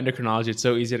talk about endocrinology, it's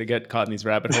so easy to get caught in these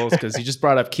rabbit holes, because you just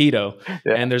brought up keto,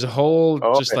 and there's a whole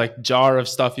like jar of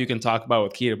stuff you can talk about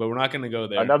with keto, but we're not going to go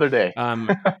there. Another day.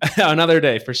 Another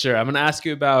day for sure. I'm going to ask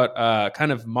you about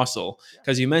kind of muscle,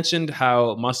 because you mentioned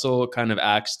how muscle kind of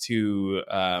acts to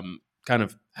kind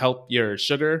of help your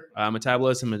sugar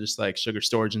metabolism and just like sugar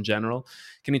storage in general.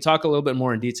 Can you talk a little bit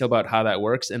more in detail about how that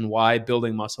works and why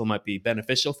building muscle might be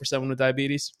beneficial for someone with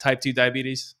diabetes, type 2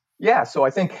 diabetes? Yeah, so I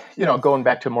think, going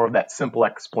back to more of that simple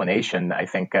explanation, I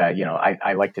think,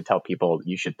 I like to tell people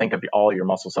you should think of all your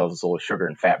muscle cells as little sugar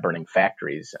and fat burning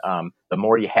factories. The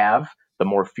more you have, the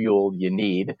more fuel you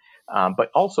need, but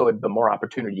also the more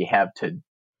opportunity you have to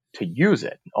use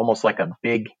it, almost like a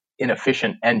big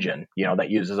inefficient engine, that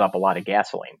uses up a lot of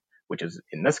gasoline, which is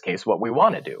in this case what we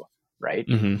want to do, right?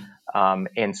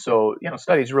 And so,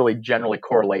 studies really generally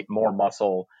correlate more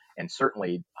muscle and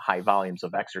certainly high volumes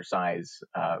of exercise,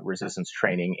 resistance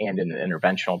training, and in the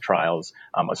interventional trials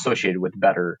associated with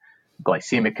better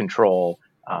glycemic control,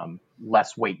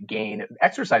 less weight gain.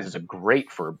 Exercises are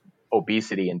great for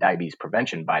obesity and diabetes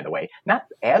prevention, by the way. Not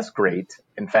as great,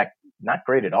 in fact, not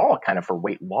great at all, kind of for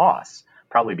weight loss,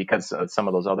 probably because of some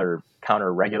of those other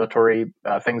counter-regulatory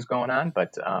things going on.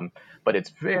 But it's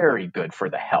very good for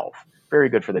the health, very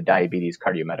good for the diabetes,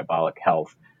 cardiometabolic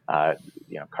health.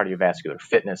 Cardiovascular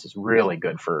fitness is really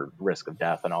good for risk of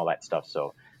death and all that stuff.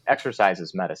 So exercise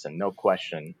is medicine, no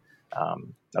question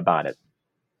about it.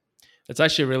 It's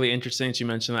actually really interesting that you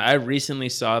mentioned that. I recently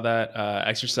saw that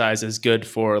exercise is good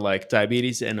for like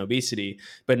diabetes and obesity,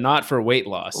 but not for weight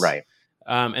loss. Right.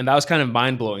 And that was kind of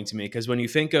mind blowing to me, because when you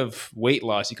think of weight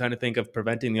loss, you kind of think of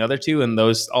preventing the other two and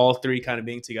those all three kind of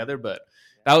being together. But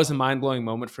that was a mind blowing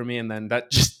moment for me. And then that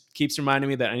just keeps reminding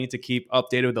me that I need to keep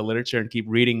updated with the literature and keep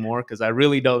reading more, because I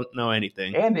really don't know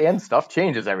anything. And stuff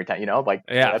changes every time,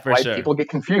 that's why sure. People get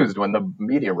confused when the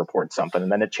media reports something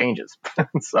and then it changes.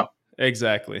 So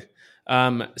exactly.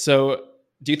 So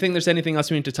do you think there's anything else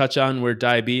we need to touch on with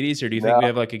diabetes, or do you think we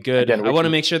have like a good, I want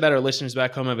to make sure that our listeners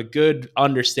back home have a good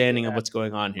understanding of what's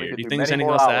going on here. Do you think there's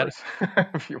anything else to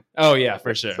add? Oh yeah,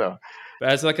 for sure. So, but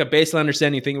as like a baseline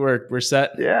understanding, you think we're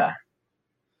set? Yeah.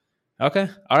 Okay.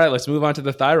 All right. Let's move on to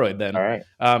the thyroid then. All right.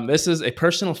 This is a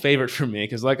personal favorite for me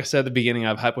because, like I said at the beginning, I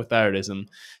have hypothyroidism.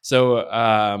 So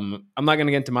I'm not going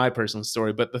to get into my personal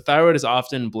story, but the thyroid is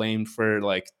often blamed for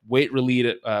like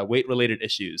weight-related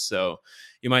issues. So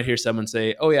you might hear someone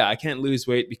say, "Oh yeah, I can't lose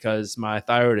weight because my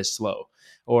thyroid is slow,"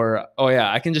 or "Oh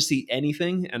yeah, I can just eat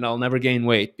anything and I'll never gain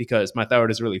weight because my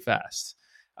thyroid is really fast."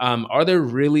 Are there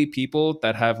really people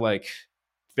that have like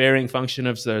varying function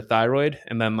of their thyroid,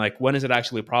 and then like when is it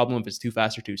actually a problem if it's too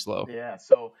fast or too slow? Yeah,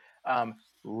 so a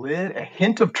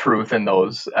hint of truth in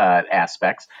those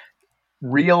aspects.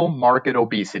 Real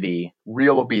obesity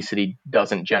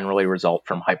doesn't generally result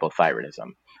from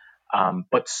hypothyroidism,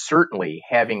 but certainly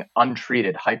having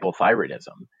untreated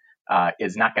hypothyroidism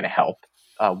is not going to help.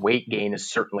 Weight gain is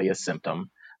certainly a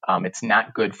symptom. It's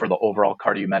not good for the overall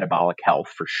cardiometabolic health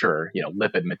for sure,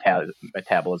 lipid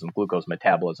metabolism, glucose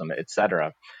metabolism,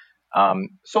 etc.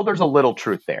 So there's a little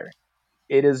truth there.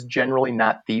 It is generally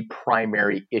not the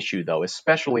primary issue, though,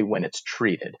 especially when it's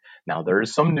treated. Now, there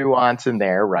is some nuance in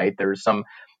there, right? There's some,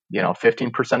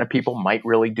 15% of people might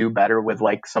really do better with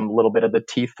like some little bit of the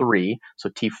T3. So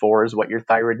T4 is what your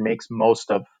thyroid makes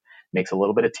most of, makes a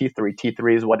little bit of T3.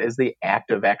 T3 is what is the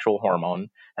active actual hormone.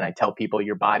 And I tell people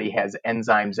your body has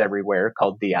enzymes everywhere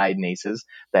called deiodinases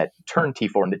that turn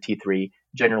T4 into T3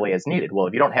 generally as needed. Well,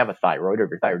 if you don't have a thyroid or if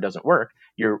your thyroid doesn't work,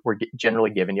 we're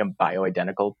generally giving you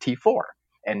bioidentical T4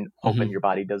 and hoping your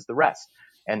body does the rest.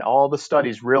 And all the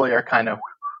studies really are kind of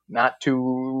not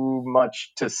too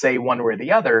much to say one way or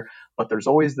the other, but there's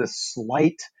always this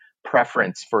slight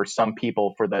preference for some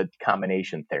people for the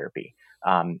combination therapy.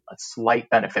 A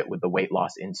slight benefit with the weight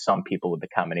loss in some people with the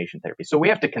combination therapy. So we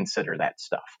have to consider that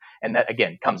stuff. And that,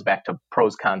 again, comes back to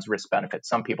pros, cons, risk, benefits.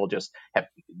 Some people just have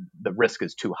the risk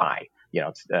is too high.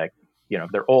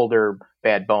 They're older,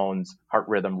 bad bones, heart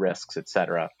rhythm risks,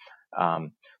 etc.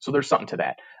 So there's something to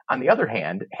that. On the other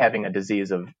hand, having a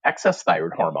disease of excess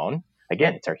thyroid hormone,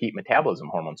 again, it's our heat metabolism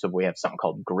hormone. So if we have something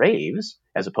called Graves,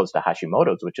 as opposed to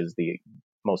Hashimoto's, which is the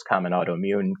most common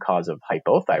autoimmune cause of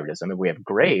hypothyroidism, if we have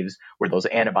Graves, where those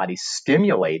antibodies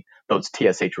stimulate those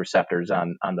TSH receptors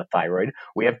on the thyroid,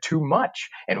 we have too much,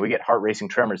 and we get heart racing,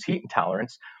 tremors, heat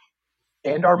intolerance,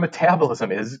 and our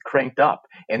metabolism is cranked up.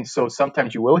 And so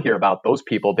sometimes you will hear about those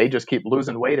people, they just keep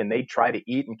losing weight and they try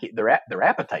to eat and keep their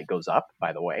appetite goes up,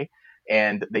 by the way,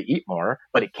 and they eat more,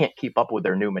 but it can't keep up with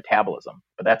their new metabolism.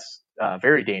 But that's a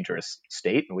very dangerous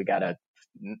state, and we got to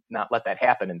not let that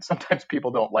happen. And sometimes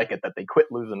people don't like it that they quit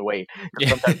losing weight.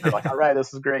 Sometimes they're like, all right,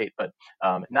 this is great, but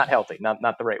not healthy,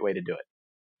 not the right way to do it.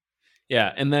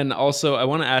 Yeah. And then also I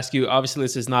want to ask you, obviously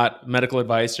this is not medical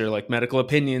advice or like medical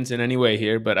opinions in any way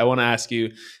here, but I want to ask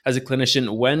you as a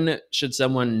clinician, when should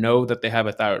someone know that they have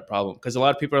a thyroid problem? Because a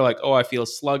lot of people are like, oh, I feel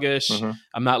sluggish.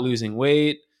 I'm not losing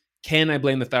weight. Can I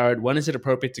blame the thyroid? When is it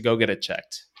appropriate to go get it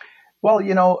checked? Well,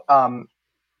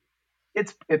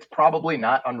 it's probably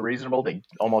not unreasonable to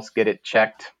almost get it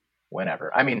checked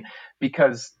whenever. I mean,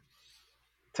 because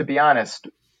to be honest,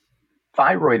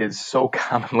 thyroid is so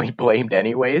commonly blamed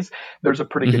anyways, there's a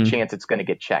pretty good chance it's going to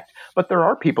get checked. But there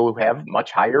are people who have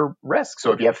much higher risk.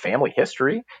 So if you have family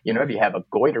history, if you have a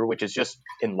goiter, which is just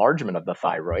enlargement of the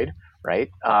thyroid, right?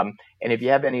 And if you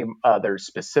have any other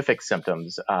specific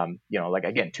symptoms, like,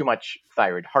 again, too much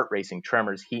thyroid, heart racing,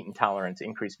 tremors, heat intolerance,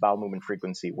 increased bowel movement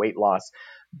frequency, weight loss.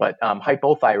 But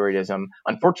hypothyroidism,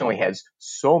 unfortunately, has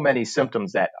so many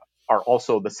symptoms that are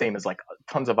also the same as like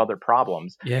tons of other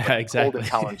problems. Yeah, like exactly. Cold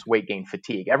intolerance, weight gain,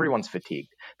 fatigue. Everyone's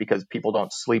fatigued because people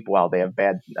don't sleep well. They have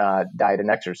bad diet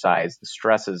and exercise. The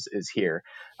stress is here.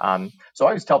 So I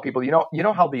always tell people, you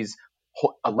know how these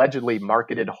allegedly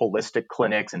marketed holistic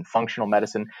clinics and functional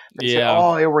medicine, they say,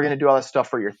 oh, yeah, we're going to do all this stuff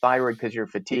for your thyroid because you're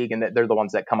fatigued. And they're the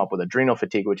ones that come up with adrenal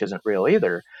fatigue, which isn't real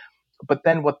either. But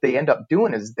then what they end up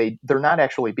doing is they're not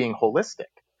actually being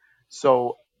holistic.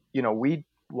 So, we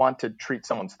want to treat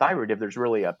someone's thyroid if there's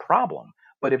really a problem.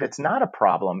 But if it's not a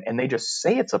problem and they just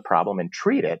say it's a problem and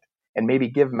treat it and maybe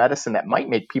give medicine that might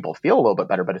make people feel a little bit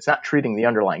better, but it's not treating the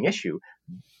underlying issue,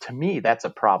 to me, that's a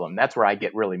problem. That's where I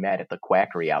get really mad at the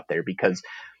quackery out there, because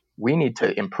we need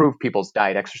to improve people's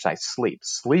diet, exercise, sleep.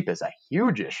 Sleep is a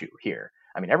huge issue here.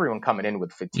 I mean, everyone coming in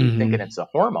with fatigue thinking it's a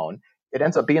hormone. It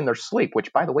ends up being their sleep,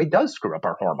 which, by the way, does screw up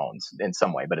our hormones in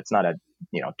some way, but it's not a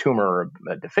tumor or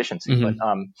a deficiency.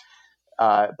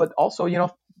 But also,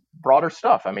 broader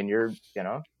stuff. I mean, you're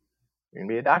going to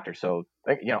be a doctor. So,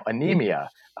 anemia,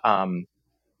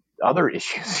 other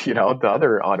issues, the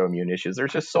other autoimmune issues.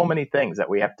 There's just so many things that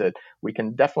we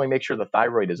can definitely make sure the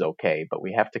thyroid is okay, but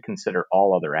we have to consider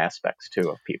all other aspects too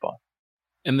of people.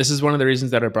 And this is one of the reasons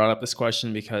that I brought up this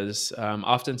question, because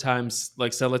oftentimes,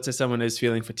 so let's say someone is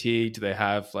feeling fatigued, they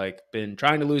have been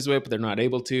trying to lose weight, but they're not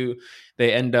able to.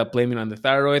 They end up blaming on the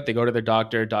thyroid. They go to their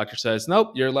doctor. Doctor says,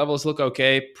 nope, your levels look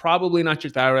okay. Probably not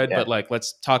your thyroid, but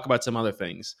let's talk about some other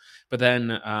things. But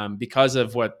then because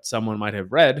of what someone might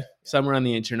have read somewhere on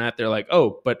the internet, they're like,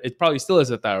 oh, but it probably still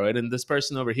is a thyroid. And this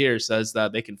person over here says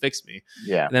that they can fix me.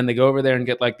 Yeah. And then they go over there and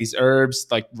get these herbs,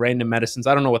 random medicines.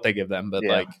 I don't know what they give them, but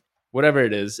whatever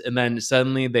it is. And then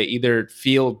suddenly they either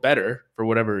feel better for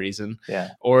whatever reason,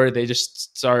 or they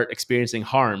just start experiencing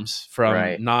harms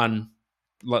from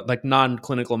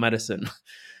non-clinical medicine.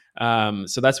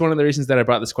 So that's one of the reasons that I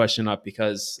brought this question up,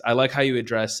 because I like how you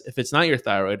address, if it's not your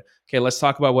thyroid, okay, let's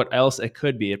talk about what else it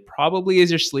could be. It probably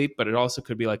is your sleep, but it also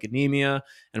could be like anemia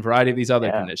and a variety of these other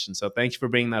conditions. So thank you for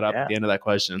bringing that up at the end of that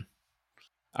question.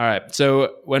 All right.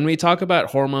 So when we talk about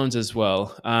hormones as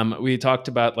well, we talked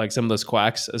about like some of those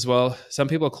quacks as well. Some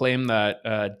people claim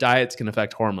that diets can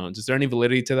affect hormones. Is there any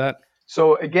validity to that?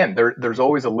 So again, there's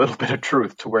always a little bit of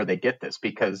truth to where they get this,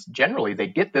 because generally they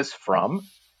get this from,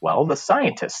 well, the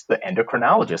scientists, the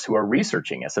endocrinologists who are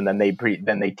researching this, and then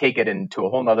then they take it into a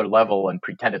whole nother level and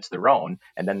pretend it's their own,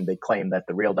 and then they claim that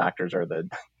the real doctors are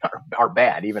are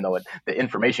bad, even though the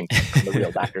information came from the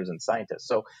real doctors and scientists.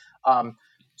 Um,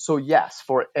 so yes,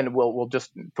 and we'll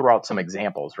just throw out some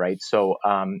examples, right? So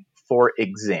for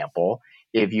example,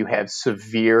 if you have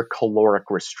severe caloric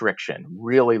restriction,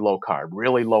 really low carb,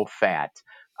 really low fat,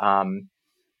 um,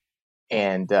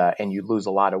 and you lose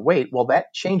a lot of weight, well,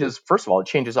 that changes. First of all, it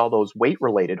changes all those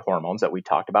weight-related hormones that we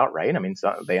talked about, right? I mean,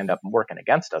 they end up working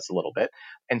against us a little bit,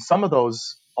 and some of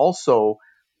those also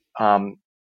um,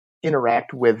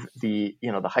 interact with the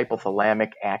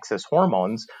hypothalamic axis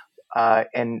hormones.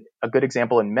 And a good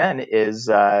example in men is,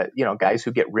 guys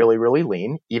who get really, really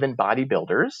lean, even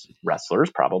bodybuilders, wrestlers,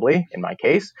 probably in my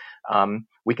case.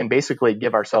 We can basically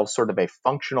give ourselves sort of a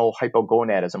functional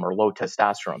hypogonadism or low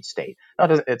testosterone state. Now,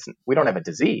 we don't have a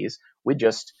disease. We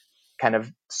just kind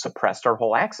of suppressed our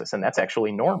whole axis, and that's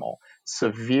actually normal.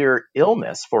 Severe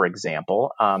illness, for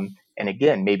example, and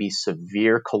again, maybe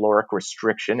severe caloric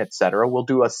restriction, et cetera, will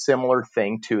do a similar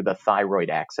thing to the thyroid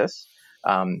axis.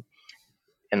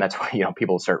 And that's why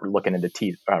people start looking into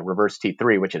reverse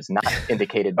T3, which is not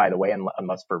indicated, by the way,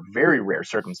 unless for very rare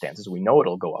circumstances. We know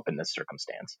it'll go up in this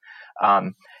circumstance.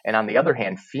 And on the other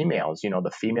hand, females,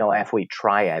 the female athlete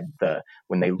triad,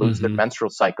 when they lose their menstrual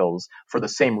cycles for the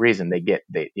same reason, they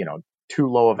too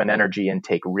low of an energy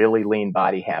intake, really lean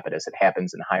body habitus. It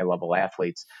happens in high level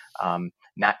athletes.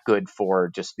 Not good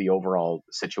for just the overall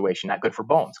situation. Not good for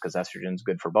bones, because estrogen is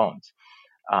good for bones.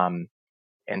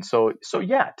 And so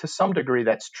yeah, to some degree,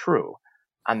 that's true.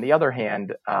 On the other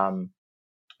hand,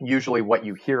 usually what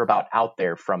you hear about out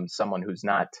there from someone who's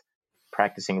not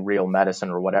practicing real medicine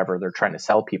or whatever, they're trying to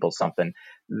sell people something,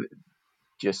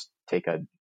 just take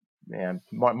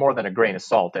more than a grain of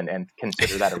salt and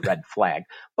consider that a red flag.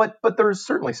 But there's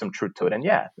certainly some truth to it. And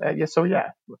a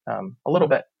little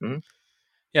bit. Mm-hmm.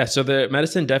 Yeah, so the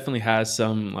medicine definitely has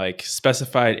some like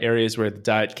specified areas where the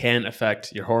diet can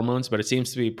affect your hormones, but it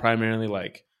seems to be primarily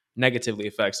like negatively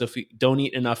affect. So if you don't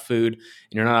eat enough food and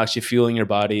you're not actually fueling your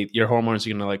body, your hormones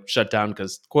are going to like shut down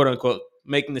because, quote unquote,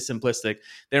 making this simplistic,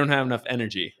 they don't have enough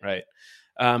energy, right?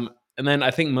 And then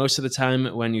I think most of the time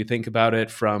when you think about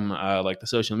it from like the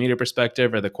social media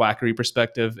perspective or the quackery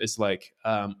perspective, it's like,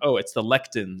 it's the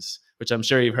lectins, which I'm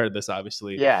sure you've heard this,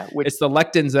 obviously. Yeah. It's the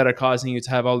lectins that are causing you to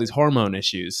have all these hormone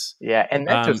issues. Yeah. And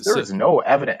that there is no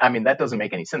evidence. I mean, that doesn't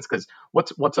make any sense, because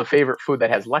what's a favorite food that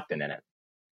has lectin in it?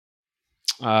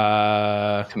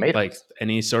 Tomatoes. Like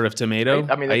any sort of tomato.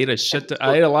 Right? I mean, I eat a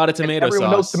lot of tomato sauce.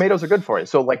 Everyone knows tomatoes are good for you.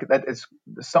 So like that is,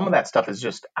 some of that stuff is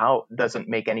just doesn't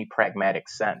make any pragmatic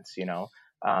sense, a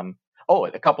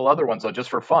couple other ones though, just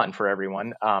for fun for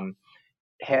everyone. Like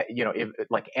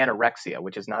anorexia,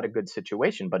 which is not a good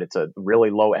situation, but it's a really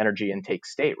low energy intake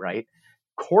state, right?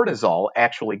 Cortisol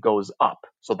actually goes up.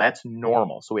 So that's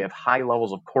normal. So we have high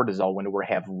levels of cortisol when we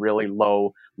have really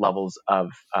low levels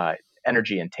of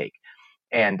energy intake.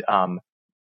 And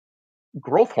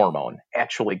growth hormone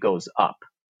actually goes up.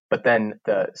 But then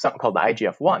something called the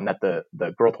IGF-1 that the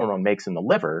growth hormone makes in the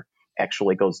liver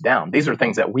actually goes down. These are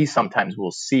things that we sometimes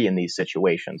will see in these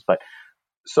situations. But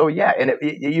so, yeah, and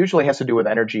it usually has to do with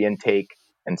energy intake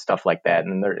and stuff like that.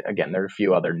 And there are a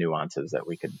few other nuances that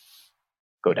we could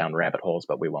go down rabbit holes,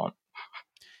 but we won't.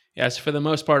 Yes, for the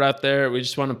most part out there, we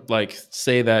just want to like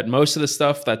say that most of the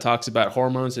stuff that talks about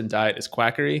hormones and diet is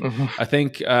quackery. Mm-hmm. I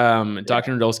think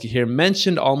Dr. Nadolsky here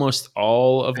mentioned almost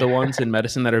all of the ones in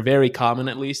medicine that are very common,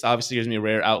 at least. Obviously, there's going to be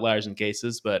rare outliers and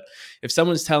cases, but if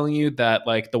someone's telling you that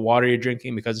like the water you're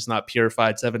drinking, because it's not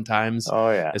purified 7 times,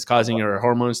 is causing your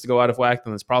hormones to go out of whack,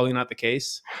 then that's probably not the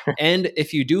case. And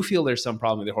if you do feel there's some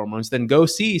problem with your hormones, then go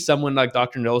see someone like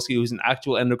Dr. Nadolsky, who's an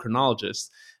actual endocrinologist,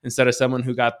 instead of someone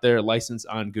who got their license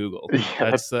on Google.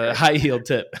 Yeah, that's a high yield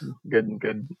tip.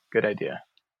 Good idea.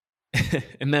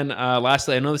 And then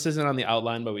lastly, I know this isn't on the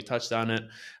outline, but we touched on it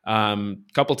a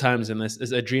couple times in this,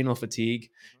 is adrenal fatigue.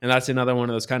 And that's another one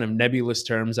of those kind of nebulous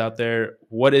terms out there.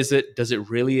 What is it? Does it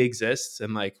really exist?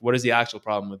 And like, what is the actual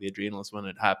problem with the adrenals when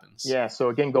it happens? Yeah. So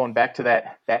again, going back to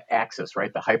that axis,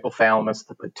 right? The hypothalamus,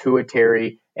 the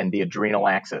pituitary, and the adrenal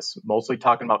axis, mostly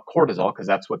talking about cortisol, because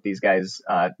that's what these guys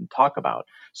talk about.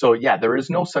 So yeah, there is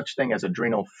no such thing as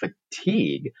adrenal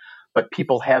fatigue. But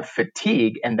people have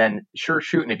fatigue, and then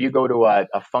and if you go to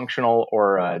a functional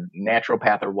or a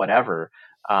naturopath or whatever,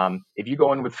 if you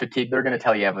go in with fatigue, they're going to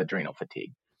tell you have adrenal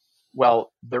fatigue.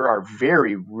 Well, there are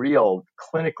very real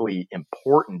clinically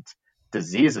important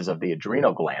diseases of the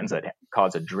adrenal glands that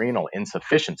cause adrenal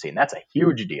insufficiency. And that's a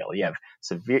huge deal. You have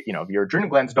severe, if your adrenal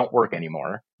glands don't work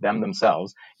anymore,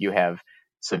 themselves, you have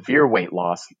severe weight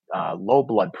loss, low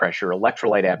blood pressure,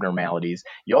 electrolyte abnormalities.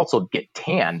 You also get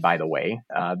tan, by the way,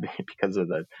 because of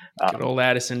the good old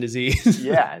Addison disease.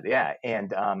 yeah.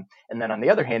 And then on the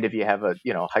other hand, if you have a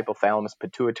hypothalamus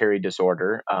pituitary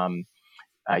disorder,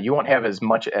 you won't have as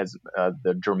much as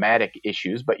the dramatic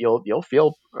issues, but you'll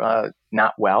feel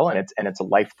not well, and it's a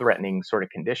life-threatening sort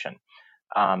of condition.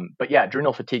 But yeah,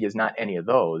 adrenal fatigue is not any of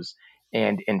those.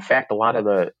 And in fact, a lot of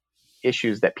the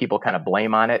issues that people kind of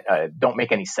blame on it don't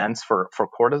make any sense for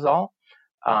cortisol.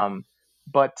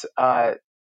 But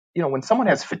when someone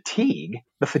has fatigue,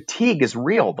 the fatigue is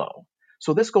real though.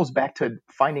 So this goes back to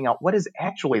finding out what is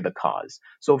actually the cause.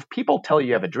 So if people tell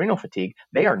you have adrenal fatigue,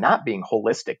 they are not being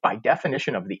holistic by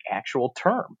definition of the actual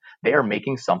term. They are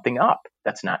making something up.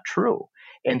 That's not true.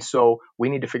 And so we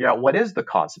need to figure out what is the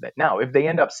cause of it. Now, if they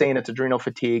end up saying it's adrenal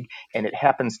fatigue and it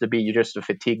happens to be you're just a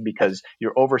fatigue because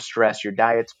you're overstressed, your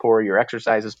diet's poor, your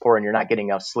exercise is poor, and you're not getting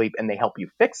enough sleep, and they help you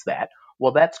fix that,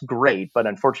 well, that's great. But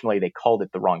unfortunately, they called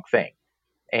it the wrong thing.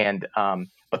 And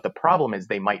but the problem is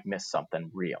they might miss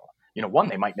something real. One,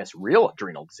 they might miss real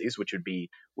adrenal disease, which would be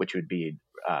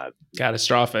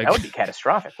catastrophic. That would be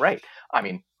catastrophic, right? I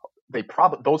mean,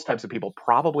 those types of people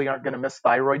probably aren't going to miss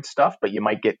thyroid stuff, but you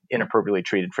might get inappropriately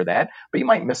treated for that. But you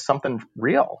might miss something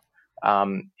real,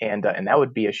 and that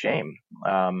would be a shame.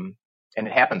 And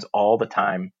it happens all the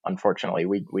time. Unfortunately,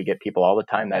 we get people all the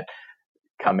time that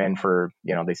come in for,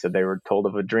 they said they were told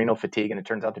of adrenal fatigue, and it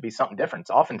turns out to be something different.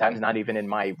 It's oftentimes not even in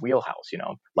my wheelhouse,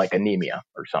 like anemia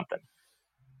or something.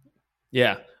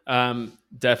 Yeah,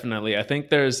 definitely. I think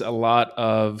there's a lot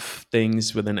of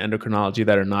things within endocrinology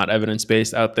that are not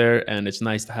evidence-based out there. And it's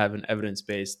nice to have an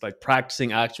evidence-based, like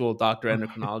practicing actual doctor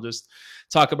endocrinologist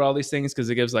talk about all these things, because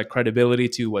it gives like credibility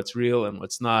to what's real and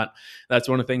what's not. That's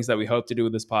one of the things that we hope to do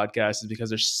with this podcast, is because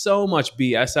there's so much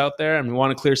BS out there, and we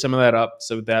want to clear some of that up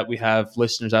so that we have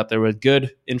listeners out there with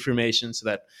good information, so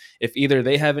that if either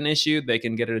they have an issue, they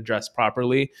can get it addressed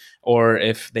properly, or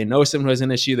if they know someone who has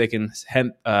an issue, they can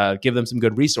give them some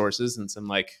good resources and some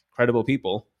like credible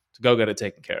people to go get it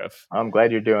taken care of. I'm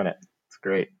glad you're doing it.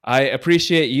 Great. I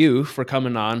appreciate you for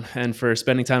coming on and for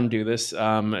spending time to do this.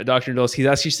 Dr. Nadolsky, he's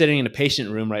actually sitting in a patient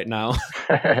room right now.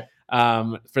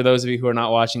 For those of you who are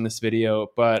not watching this video,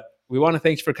 but we want to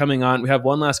thank you for coming on. We have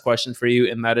one last question for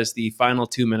you, and that is the final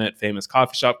 2-minute famous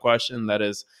coffee shop question. That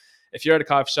is, if you're at a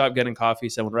coffee shop getting coffee,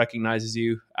 someone recognizes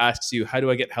you, asks you, how do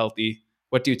I get healthy?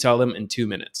 What do you tell them in 2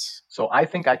 minutes? So I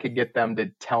think I could get them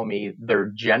to tell me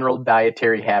their general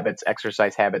dietary habits,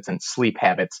 exercise habits, and sleep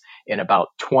habits in about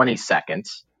 20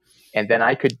 seconds. And then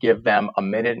I could give them a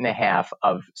minute and a half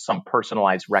of some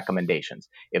personalized recommendations.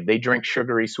 If they drink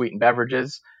sugary sweetened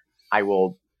beverages, I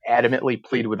will adamantly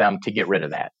plead with them to get rid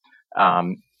of that.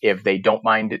 If they don't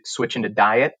mind switching to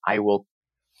diet, I will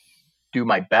do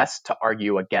my best to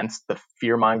argue against the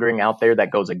fear mongering out there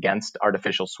that goes against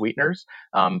artificial sweeteners.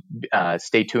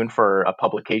 Stay tuned for a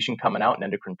publication coming out in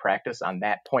Endocrine Practice on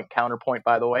that counterpoint,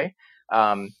 by the way.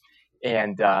 And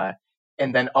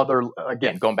then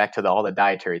again, going back to all the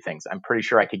dietary things, I'm pretty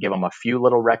sure I could give them a few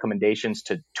little recommendations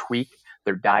to tweak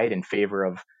their diet in favor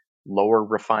of lower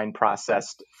refined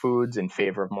processed foods, in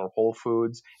favor of more whole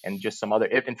foods, and just some other.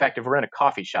 In fact, if we're in a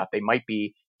coffee shop, they might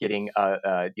be getting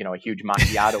a huge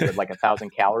macchiato with like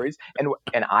 1,000 calories,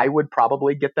 and I would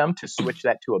probably get them to switch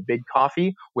that to a big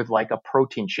coffee with like a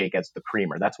protein shake as the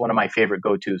creamer. That's one of my favorite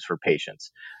go-tos for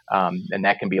patients, and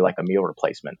that can be like a meal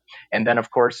replacement. And then, of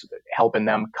course, helping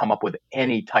them come up with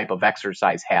any type of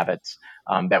exercise habits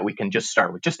that we can just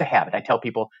start with, just a habit. I tell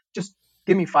people, just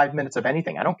give me 5 minutes of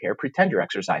anything. I don't care. Pretend you're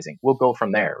exercising. We'll go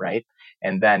from there, right?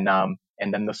 And then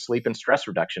the sleep and stress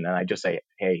reduction. And I just say,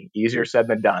 hey, easier said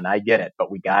than done. I get it,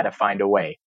 but we got to find a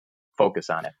way.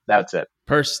 Focus on it. That's it.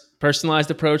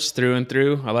 Personalized approach through and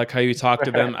through. I like how you talk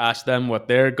to them, ask them what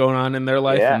they're going on in their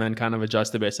life, and then kind of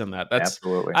adjust it based on that. That's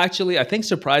absolutely, actually, I think,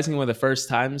 surprising when the first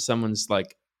time someone's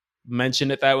like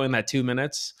mentioned it that way in that 2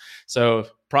 minutes. So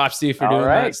props to you for doing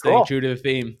that, staying true to the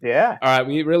theme. Yeah. All right.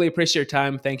 We really appreciate your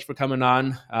time. Thank you for coming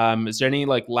on. Is there any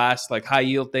like last like high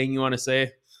yield thing you want to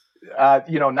say?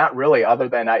 Not really, other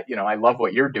than I love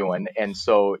what you're doing. And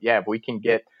so, yeah, if we can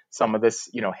get some of this,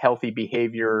 healthy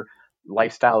behavior,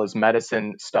 lifestyle as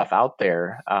medicine stuff out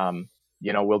there,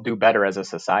 we'll do better as a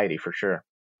society for sure.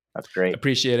 That's great.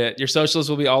 Appreciate it. Your socials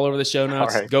will be all over the show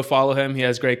notes. Right. Go follow him. He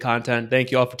has great content. Thank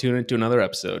you all for tuning into another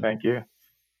episode. Thank you.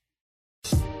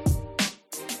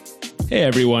 Hey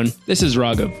everyone, this is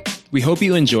Raghav. We hope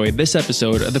you enjoyed this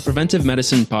episode of the Preventive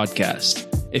Medicine Podcast.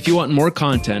 If you want more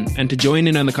content and to join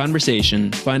in on the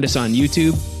conversation, find us on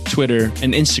YouTube, Twitter,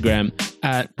 and Instagram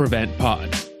at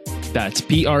PreventPod. That's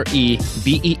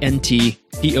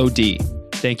PreventPod.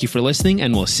 Thank you for listening,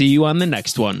 and we'll see you on the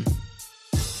next one.